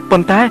នប៉ុ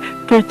ន្តែ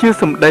គេជឿ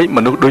សម្ដីម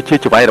នុស្សដូចជា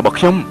ច្បាយរបស់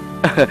ខ្ញុំ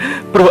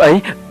ព្រោះអី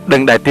ដឹ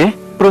ងដែរទេ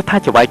ព្រោះថា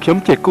ច្បាយខ្ញុំ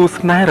ជាគូ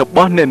ស្នេហ៍រប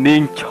ស់អ្នកនា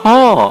ងឆោ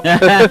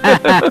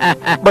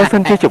បើសិ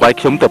នជាច្បាយ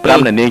ខ្ញុំទៅប្រា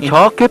ប់អ្នកនាង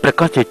ឆោគេប្រ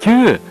កាសជាជឿ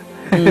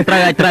ត្រូវ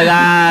ហើយ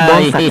ប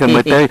ងសាក់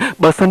មើលទៅ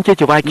បើសិនជា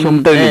ច្បាយខ្ញុំ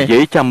ទៅនិយា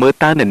យចាំមើល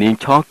តើអ្នកនាង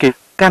ឆោគេ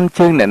កាន់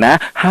ជើងអ្នកណា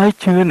ហើយ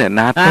ជឿអ្នក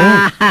ណា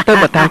ទៅ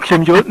បើតាមខ្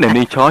ញុំយល់អ្នក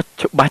នាងឆោ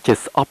ច្បាស់ជា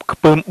ស្អប់ខ្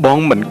ពើមបង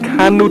មិន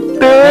ខាននោះ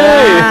ទេ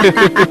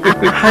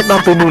ហើយដ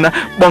ល់ពេលនោះណា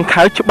បង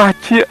ខៅច្បាស់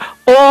ជា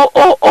អូ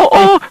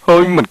ហើ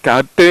យមិនកើ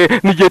តទេ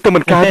និយាយទៅ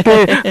មិនកើតទេ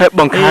ហើយ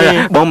បងខៅ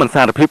បងមិន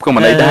សារភាពក៏មិ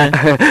នអីដែរ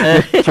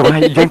ច្បាយ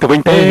យើងទៅវិ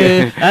ញទេ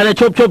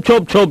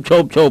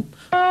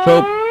ឈ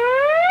ប់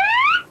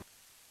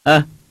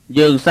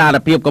យើងសារ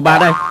ភាពក៏បាន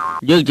ដែរ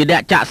យើងជាអ្ន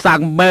កចាក់សាំ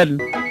ងមែន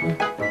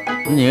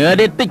ញើ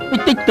នេះតិ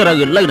ចត្រូវ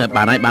លើណា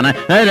បានហើយ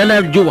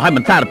យូរឲ្យ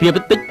មិនសារភាព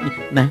តិច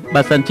ណា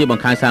បើសិនជាប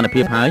ង្ខាំងសារ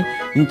ភាពហើយ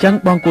អញ្ចឹង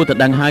បងគួរតែ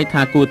ដឹងហើយ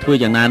ថាគួរធ្វើ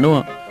យ៉ាងណានោះ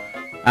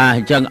អ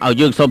ញ្ចឹងឲ្យ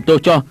យើងសុំទោស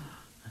ចុះ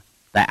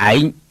តែឯ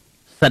ង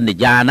សន្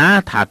យាណា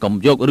ថាកុំ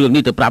យករឿង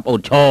នេះទៅប្រាប់អូ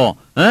នឆ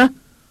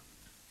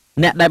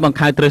អ្នកដែលបង្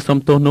ខាំងត្រូវសុំ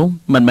ទោសនោះ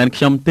មិនមែន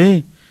ខ្ញុំទេ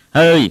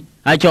ហើ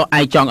យចុះឯ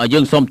ងចង់ឲ្យយើ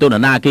ងសុំទោសនរ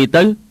ណាគេ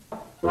ទៅ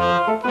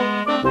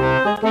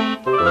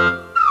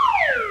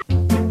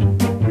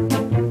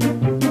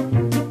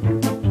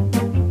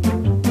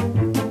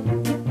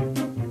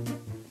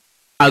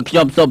ឲ្យខ្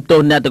ញុំសូមទោស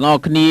អ្នកទាំងអ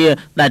ស់គ្នា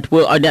ដែលធ្វើ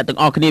ឲ្យអ្នកទាំង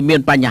អស់គ្នាមាន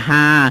បញ្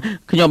ហា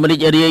ខ្ញុំរី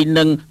ករាយ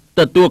នឹង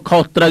ទទួលខុ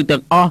សត្រូវទាំ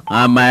ងអស់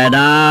មែន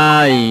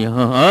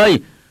ហើយ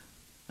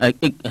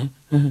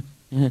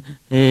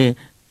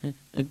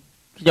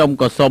ខ្ញុំ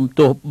ក៏សូម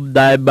ទោស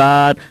ដែរ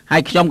បាទហើ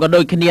យខ្ញុំក៏ដូ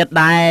ចគ្នា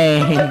ដែរ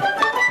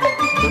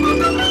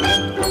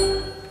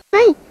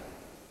ហើយ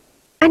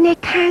អានេះ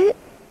ខៅ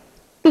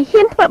ពី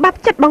ហ៊ានធ្វើបាប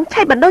ចិត្តបង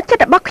ឆៃបណ្ដូចចិត្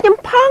តរបស់ខ្ញុំ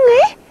ផង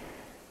ហ៎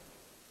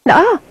ល្អ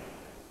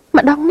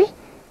ម្ដងនេះ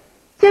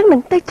យើងនឹ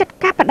ងទៅចាត់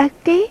ការបដៅ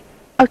គេ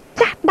ឲ្យ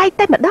ចាស់ដៃ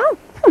តែម្ដង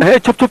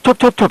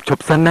ជ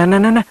ប់សិន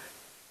ណា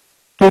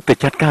គេទៅ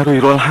ចាត់ការរួច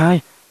រាល់ហើយ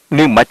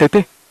នាងមិនបាច់ទៅ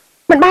ទេ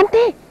មិនបាន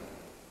ទេ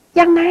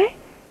យ៉ាងណា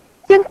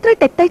យើងត្រូវ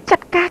តែទៅចា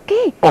ត់ការ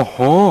គេអូ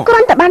ហូគ្រា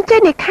ន់តែបានចេះ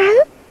នេះខៅ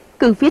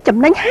គឺវាចំ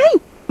ណេញហើយ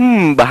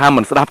បើហា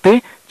មិនស្ដាប់ទេ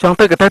ចង់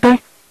ទៅក៏ទៅ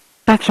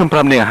តែខ្ញុំប្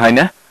រាប់នាងឲ្យ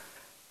ណា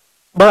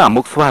បើអា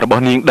មុខស្វារប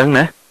ស់នាងដឹង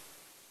ណា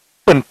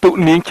បន្ទុក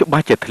នាងច្បា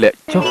ស់ជាធ្លាក់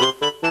ចុះ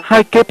ហើ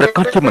យគេប្រ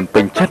កាសជាមិន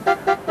ពេញចិត្ត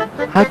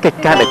ហើយកិច្ច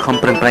ការដែលខំ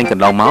ប្រឹងប្រែងក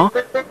ន្លងមក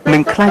នឹ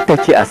ងខ្លាចទៅ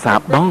ជាអាសាប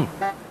ង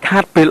ខា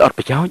តពេលអត់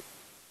ប្រយោជន៍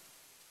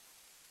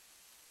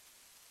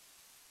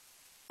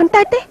មិន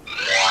ទៅទេ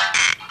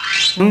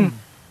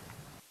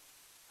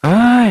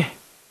ហើយ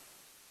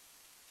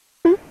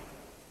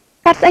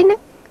កាត់ស្អីហ្នឹង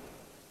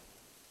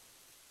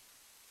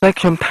តែ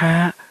ខ្ញុំថា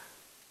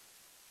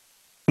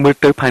មើល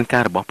ទៅផែនកា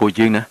ររបស់ពួក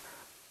យើងណា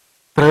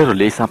ត្រូវរ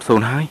លាយសាបសូ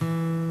ន្យហើយ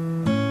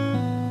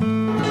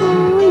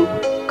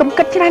កុំ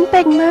គិតច្រើន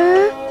ពេកមើល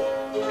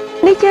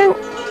នេះយើង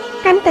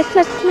កាន់តែស្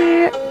និទ្ធស្នាល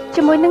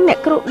ជាមួយនឹងអ្នក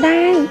គ្រូ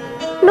ដែរ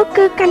នោះ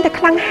គឺកាន់តែ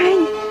ខ្លាំងហើ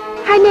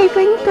យនេះ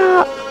វិញក៏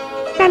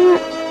កាន់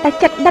តែ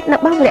ចិត្តដិតនៅ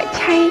បងវរៈ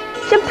ឆៃ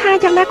ខ្ញុំថា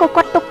យ៉ាងណាក៏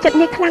គាត់ទុកចិត្ត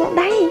នេះខ្លាំង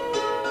ដែរ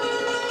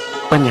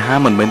បញ្ហា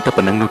មិនមែនតែ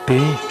ប៉ុណ្្នឹងនោះទេ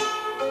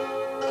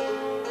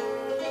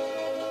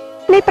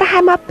នេះប្រហែ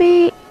លមកពី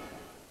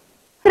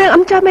រឿង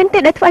អំចោមែនទេ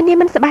ដែលធ្វើឲ្យនាង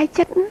មិនសប្បាយ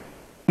ចិត្ត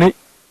នេះ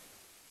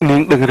នា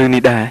ងដឹងរឿង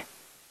នេះដែរ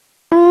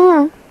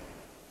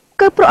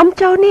គឺព្រោះអំ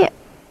ចោនេះ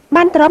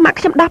បានទៅរកម៉ាក់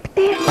ខ្ញុំដល់ផ្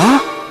ទះ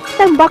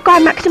ទៅអំបោះកឲ្យ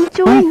ម៉ាក់ខ្ញុំ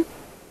ជួយ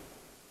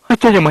ហើយ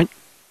ចុះយ៉ាងម៉េច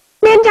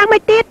មានយ៉ាងម៉េ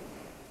ចទៀត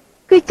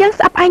គឺយើង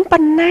ស្អប់ឯងប៉ុ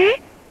ណ្ណា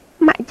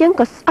ម៉ាក់យើង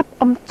ក៏ស្អប់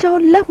អំចោ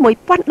លើស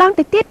 1000 ដង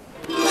ទៅទៀត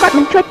គាត់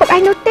មិនជួយពុកឯ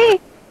ងនោះទេ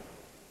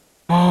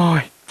អូ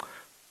យ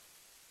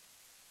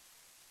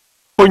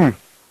ហ៊ុញ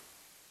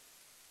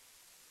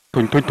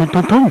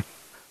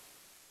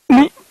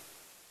នេះ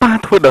ប៉ា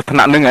ធ្វើដល់ថ្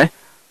នាក់ហ្នឹងហ៎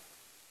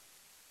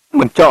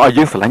មិនចង់ឲ្យ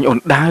យើងស្រឡាញ់អូន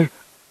ដាវ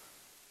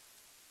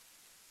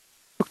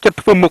ទុកចិត្ត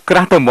ធ្វើមុខក្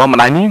រាស់ទៅម្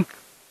ដាយនាង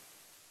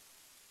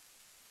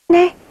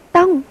ណែត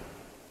ង់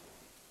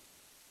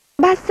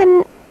បើសិន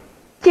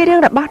ជារឿង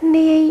របស់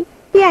នាយ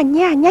វាអញ្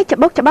ញាច្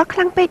បុកច្បល់ខ្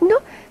លាំងពេកនោះ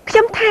ខ្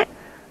ញុំថា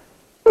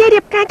នាយរៀ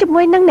បការជា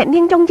មួយនឹងអ្នក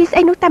នាងចុងជីស្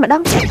អីនោះតែម្ដ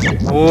ង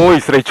អូយ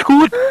ស្រីឈួ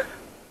ត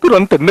គ្រា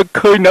ន់តែនឹក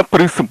ឃើញណាព្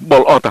រឹសសម្បុ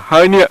រអត់ទៅហើ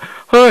យនេះ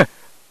ហេ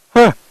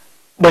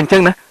បើអញ្ចឹ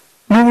ងណា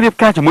នាងរៀប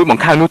ការជាមួយប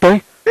ង្ខៅនោះទៅ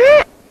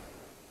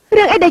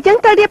រឿងអីដែលយើង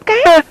ត្រូវរៀបកា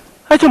រ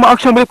ហើយជុំមកឲ្យ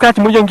ខ្ញុំរៀបការ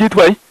ជាមួយយើងយីធ្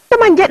វើអីតែ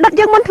មកនិយាយដុត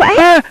យើងមុនធ្វើអី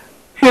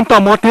ហ៊ានត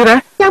មាត់ទៀតហ៎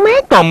យ៉ាងម៉េ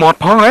ច តមាត់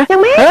ផងហ៎ យ៉ា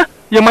ងម៉េច ហ៎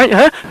យ៉ាងម៉េច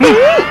ហ៎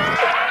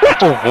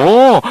អូហូ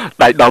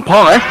ដៃដល់ផ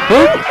ងហ៎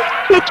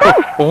លេខតុង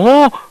អូ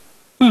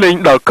លេង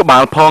ដល់ក្បា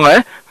លផងហ៎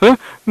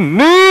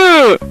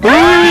នេះ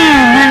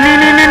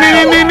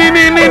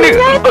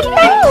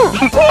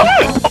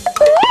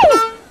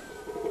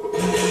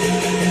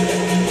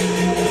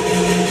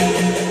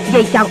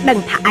យាយចង់ដឹង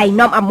ថាឯង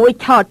នាំអាមួយ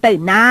ឆោទៅ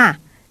ណា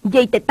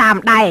យាយទៅតាម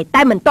ដែរ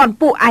តែមិនទាន់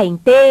ពួកឯង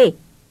ទេ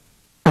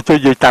ជួយ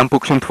យាយតាមពួ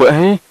កខ្ញុំធ្វើ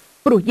អី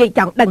ព្រោះយាយច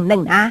ង់ដឹងនឹ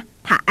ងណា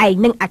ថាឯង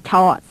នឹងអា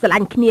ឆោស្រឡា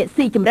ញ់គ្នា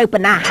ស៊ីជម្រៅប៉ុ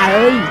ណ្ណាហើ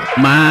យ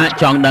ម៉ា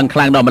ចង់ដឹងខ្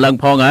លាំងដល់ម្លឹង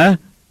ផងហ៎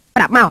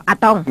ប្រាប់មកអា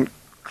តង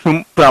ខ្ញុំ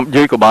ប្រាប់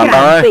យាយក៏បាន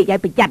ដែរ ពេកឲ្យ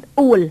ប្រយ័ត្ន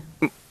អួល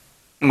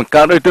មិន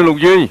កើតអីទៅលោក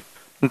យាយ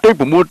បន្តិច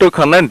6ទៅ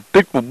ខាងនេះបន្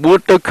តិច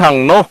9ទៅខាង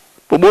នោះ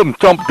9មិន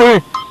ចំទេ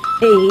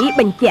អេ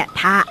បញ្ជាក់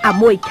ថាអា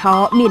មួយឆោ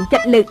មានចិ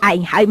ត្តលើកឯង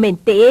ហើយមែន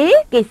ទេ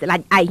គេស្រឡា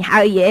ញ់ឯង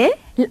ហើយហ៎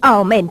ល្អ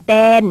មែន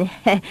តែន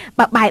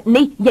បើបែប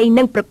នេះយាយ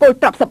នឹងប្រគល់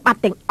ទ្រព្យសម្បត្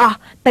តិទាំងអស់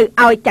ទៅ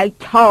ឲ្យចៅ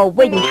ឆោ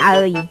វិញហើ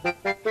យ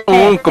អូ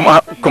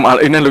កុំអាល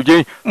អីណាលោកយា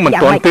យមិន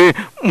ទាន់ទេ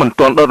មិន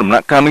ទាន់ដល់ដំណា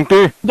ក់កាលនឹង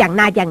ទេ យ៉ាង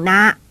ណា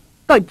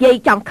ក៏យាយ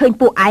ចង់ឃើញ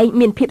ពួកឯង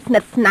មានភាពស្និ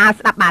ទ្ធស្នាល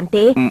ស្ដាប់បាន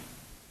ទេ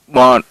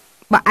បាទ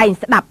បើឯង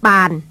ស្ដាប់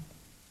បាន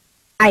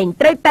ឯង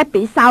ត្រូវតែ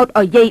ពិសោធន៍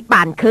ឲ្យយាយ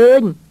បានឃើ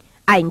ញ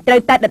ឯងត្រូ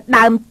វតែដណ្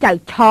ដើមចៅ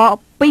ឆោ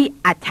ពី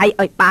អាឆៃ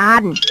ឲ្យបា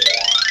ន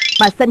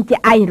បើសិនជា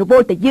ឯងរវ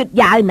ល់ទៅយឺត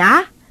យ៉ាវណា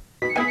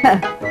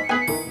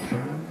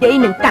យាយ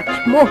នឹងកាត់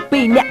ឈ្មោះពី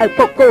រអ្នកឲ្យ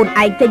ពុកកូន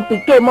ឯងចេញពី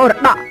គេមរ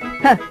តក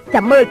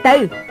ចាំមើលទៅ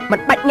មិន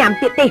បាច់ញ៉ាំ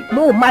ទៀតទេ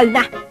មូម៉ៅ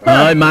ណាស់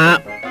ហើយ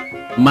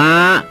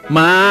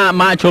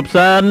ម៉ាឈប់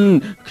សិន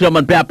ខ្ញុំ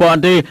មិនពាក់ព័ន្ធ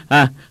ទេ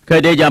ឃើ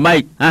ញទេយ៉ាងម៉េច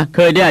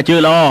ឃើញទេជឿ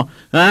ល្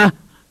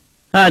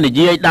អនិ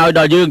យាយដ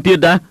ល់យើងទៀត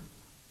ណា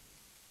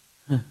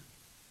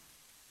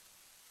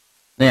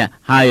នេះ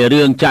ហើយ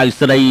រឿងចៅ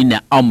ស្រីអ្ន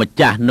កអម្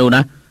ចាស់នោះ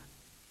ណា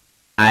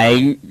ឯង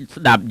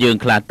ស្ដាប់យើង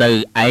ខ្លះទៅ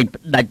ឯង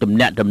ផ្ដាច់ទំ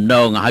នាក់ទំន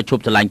ងឲ្យឈ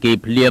ប់ស្រឡាញ់គេ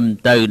ភ្លាម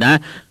ទៅណា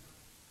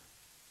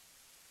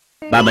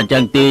បើមិនចឹ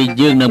ងទេ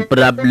យើងនឹងប្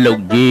រាប់លោក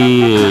យា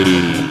យ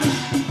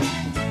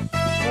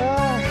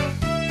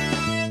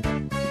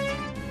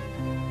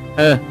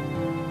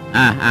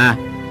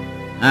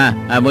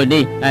មួយ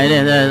នេះឯនេះ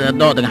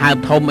ដកដង្ហើម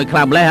ធំឲ្យខ្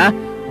លាំងម្លេះហ៎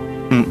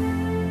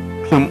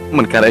ខ្ញុំ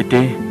មិនកើតអី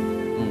ទេ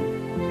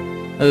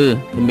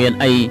គ្មាន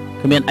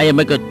អី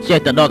មិនក៏ចេះ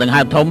តែដកដង្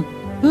ហើមធំ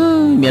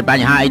មានប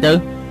ញ្ហាអីទៅ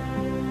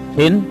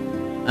ហ៊ិន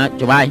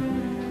ច្បាយ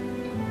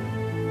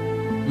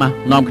មក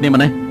នាំគ្នាមក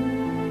នេះ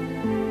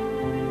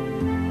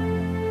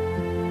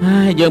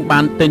យើងបា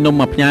នទិញនំ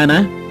មកផ្ញើណា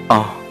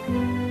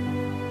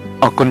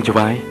អរគុណច្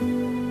បាយ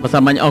បើសា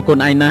មញ្ញអរគុណ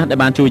ឯងណាដែល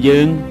បានជួយយើ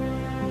ង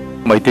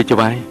មិនទេច្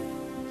បាយ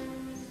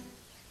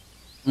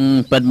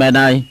ពិតមែន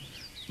ហើយ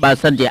បើ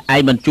សិនជាឯ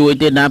ងមិនជួយ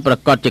ទេណាប្រ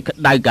កាសជាក្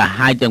តៅកា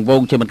ហាយទាំងវ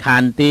ងជាមិនខា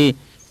នទេ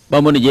បើ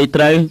មិននិយាយ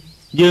ត្រូវ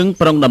យើង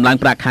ប្រុងដំឡើង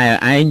ប្រាក់ខែឲ្យ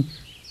ឯង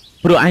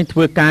ព្រោះឯងធ្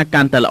វើការ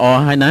កាន់តែល្អ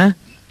ហើយណា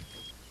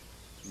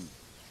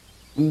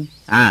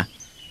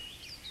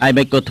ឯង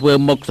មិនក៏ធ្វើ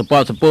មុខសព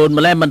តសពូន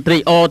ម្លេះមន្ត្រី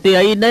អទេ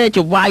អីនេះច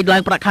វាយឡើ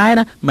ងប្រាក់ខែ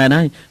ណាមែន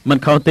ហើយមិន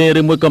ខុសទេ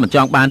ឬមួយក៏មិនច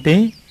ង់បានទេ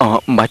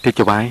មិនបាច់ទេ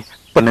ច្បាយ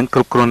ប៉ុណ្ណឹងគ្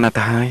រប់គ្រាន់ណាស់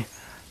ទៅហើយ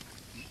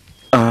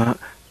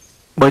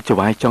បើច្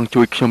បាយចង់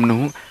ជួយខ្ញុំ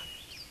នោះ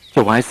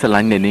ច្បាយស្រឡា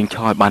ញ់អ្នកនាង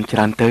ឆោឲ្យបានច្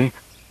រើនទៅ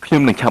ខ្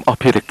ញុំនឹងឆាប់អស់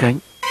ភារកិច្ច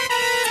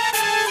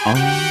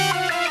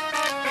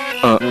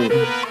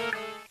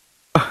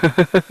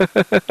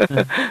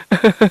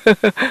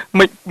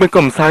មិន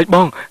កំសាយប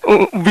ង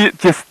វា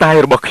ជា style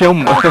របស់ខ្ញុំ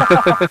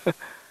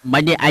មិ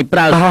ននេះឯងប្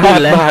រើស្ទី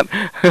លហ៎ឯង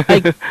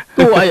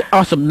គួរឲ្យអ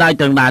ស់សំណាយ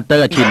ត្រង់ណាទៅ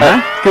អាជីណា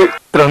គឺ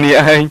ត្រង់នេះ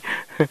ឯង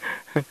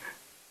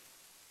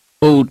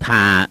ពូ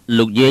ថា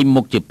លោកយាយ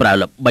មុខជាប្រើ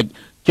ល្បិច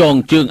ចង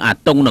ជើងអា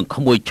តុងនឹង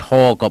ក្មួយឆ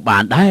ក៏បា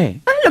នដែរ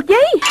លោក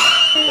យា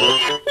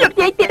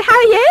យទៀតហើ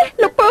យហ៎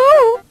លោកពូ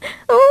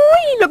អូ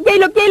យលោកយាយ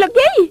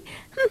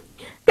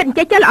កិន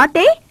ចេះចេះល្អ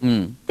ទេ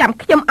ចាំ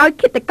ខ្ញុំឲ្យ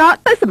គិតកោ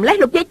ទៅសម្លេះ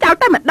លោកយាយចោល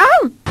តែម្ដង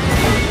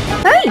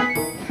ហើយ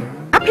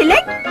អភិលេ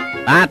ក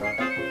បាទ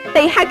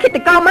ទេហៅគិត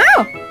កោមក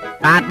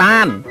បា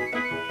ន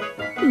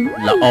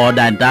ល្អ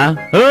ដែរតា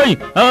ហើយ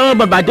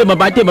មិនបាច់ទេ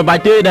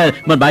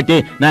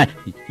ណែ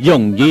យ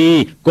ងយី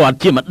គាត់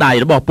ជាម្ដាយ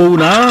របស់ពូ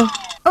ណា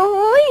អូ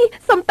យ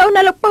សុំទោស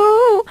ណាលោកពូ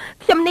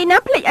ខ្ញុំនេះណា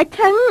ភ្លេចឲ្យ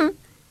ឆឹង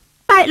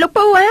តែលោក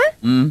ពូ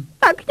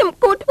តើខ្ញុំ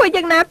គួរធ្វើ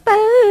យ៉ាងណាទៅ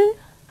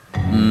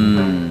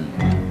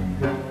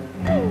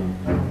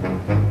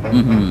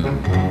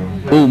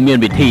ពូមាន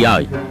វិធីហើ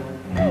យ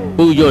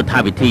ពូយល់ថា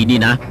វិធីនេះ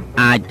ណា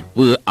អាចធ្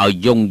វើឲ្យ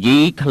យងយី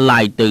คล้า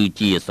ยទៅ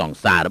ជាសង្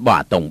សាររបស់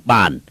អាតុង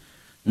បាន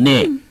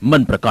នេះមិ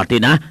នប្រកាសទេ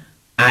ណា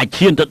អាច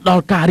ឈានទៅដ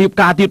ល់ការរៀប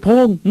ការទៀតផ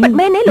ងមិន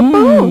មែនទេលោក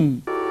ពូ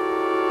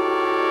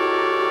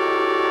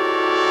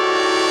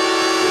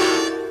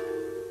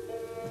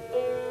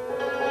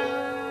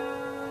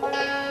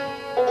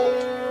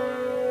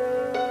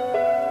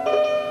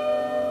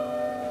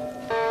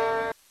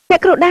អ្ន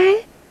កគ្រូដែរ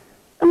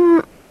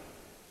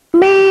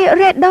មេ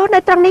រ៉េដូនៅ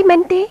ត្រង់នេះមែ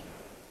នទេ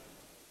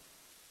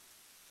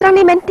จะ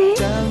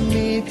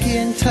มีเพี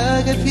ยงเธอ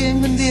แค่เพียง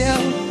คนเดียว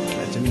แล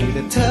ะจะมีแ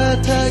ต่เธ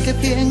อแค่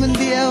เพียงคน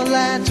เดียวแล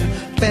ะจะ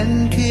เป็น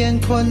เพียง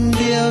คน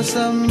เดียวเส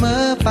ม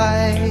อไป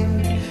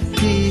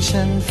ที่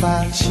ฉันฝา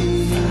กชี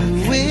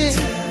วิต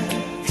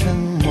ทั้ง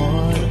หม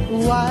ด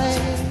ไว้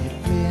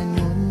เปลี่ยนห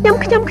มุน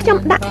ខ្ញុំ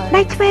ដាក់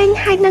ដៃឆ្វេង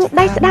ហើយនឹង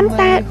ដៃស្ដាំ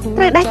តើ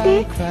ត្រូវដៃទេ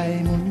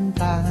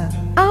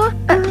អូ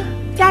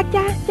ចា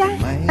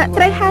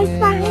ត្រូវហើយ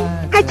ស្វាយ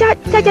ហើយចុះ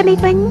នេះ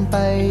វិញไป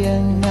ยั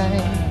งไง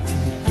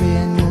เวีย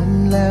นหมุน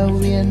แล้ว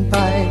เวียนไป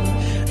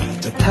อาจ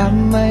จะท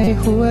ำให้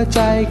หัวใจ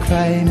ใคร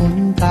หมุน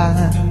ตา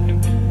ม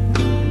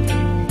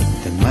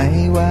แต่ไม่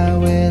ว่า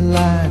เวล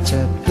าจ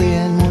ะเปลี่ย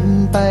นหมุน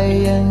ไป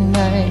ยังไ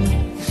ง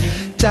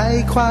ใจ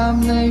ความ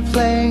ในเพ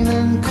ลง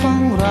นั้นของ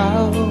เรา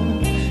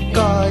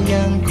ก็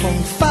ยังคง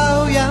เฝ้า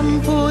ย้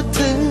ำพูด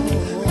ถึง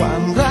ควา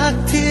มรัก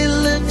ที่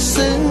ลึก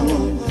ซึ้ง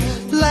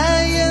และ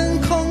ยัง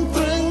คงต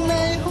รึงใน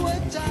หัว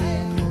ใจ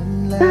หมุน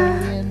แล้ว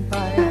เวียนไป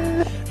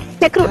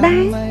អ្នកគ្រូដែ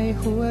រ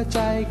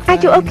អាច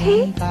you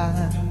okay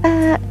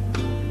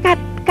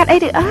កាត់អី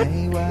ឬអត់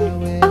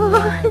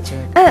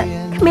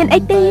គ្មានអី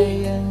ទេ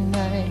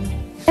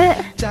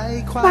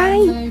ស្វាយ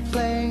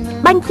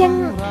បាញ់ចឹង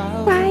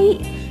ស្វាយ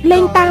លេ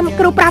ងតាម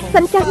គ្រូប្រាប់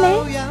សិនចាស់ណា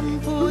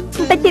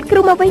បន្តិចទៀតគ្រូ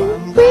មកវិញ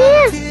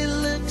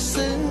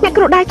អ្នក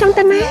គ្រូដែរចង់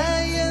ទៅណា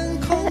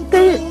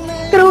គឺ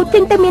គ្រូចេ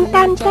ញទៅមាន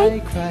ការបន្តិច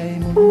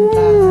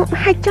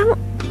ហើយចង់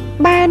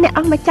បើអ្នកអ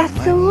ង្គម្ចាស់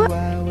សួរ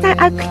តើ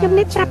ឲ្យខ្ញុំ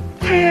នេះប្រាប់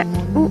ថា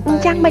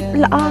យ៉ាងម៉េច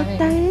ល្អ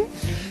ទៅ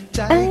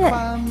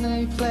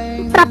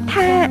ប្រាប់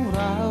ថា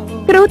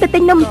គ្រូទៅទិ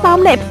ញនំសម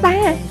នៅផ្សា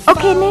រអូ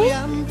ខេណា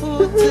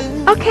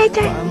អូខេ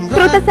ចាគ្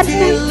រូទៅសិន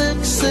ទៅ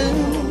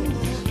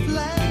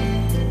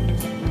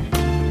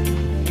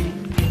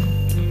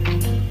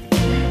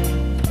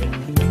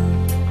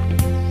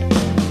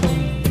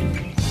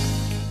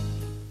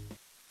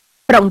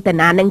ប្រុងតា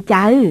ណានឹង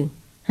ចៅ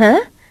ហ៎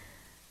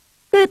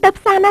គឺទៅ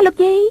ផ្សារណាលោក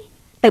យាយ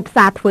ទៅផ្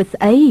សារធ្វើស្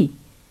អី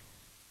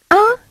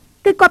អូ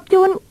គឺគាត់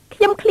ជួនខ្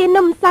ញុំឃ្លាន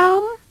នំស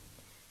ម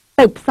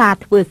ទៅផ្សារ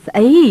ធ្វើស្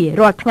អី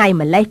រាល់ថ្ងៃ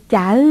ម្លេះ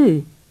ចៅ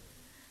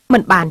មិ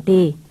នបានទេ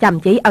ចាំ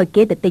យាយឲ្យ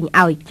គេទៅទិញ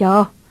ឲ្យចុះ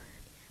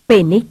ពេ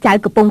លនេះចៅ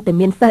កំពុងតែ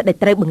មានសិស្សដែល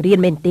ត្រូវបង្រៀន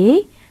មែនទេ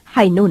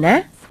ហើយនោះណា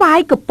ស្វាយ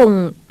កំពុង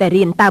តែ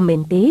រៀនតាមមែ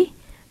នទេ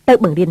ទៅ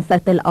បង្រៀនសិ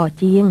ស្សទៅល្អ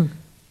ជាង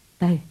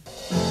ទៅ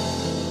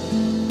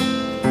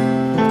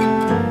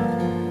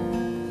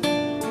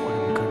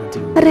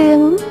រឿ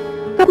ង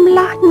កំ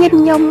ឡោះញ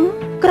ញឹម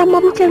ក្រ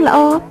មុំជើងល្អ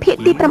ភាគ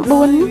ទី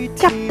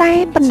9ចាប់តែ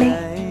ប៉ុណ្ណេះ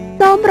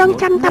សូមរង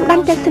ចាំតាមដា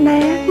នទស្សនា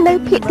នៅ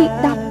ភាគទី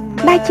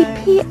10ដែលជា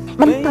ភាគ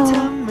បន្ត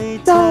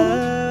សូម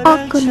អរ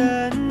គុណ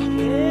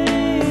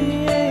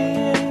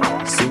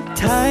สุด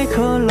ท้ายข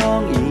อลอ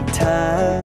งอีกทาง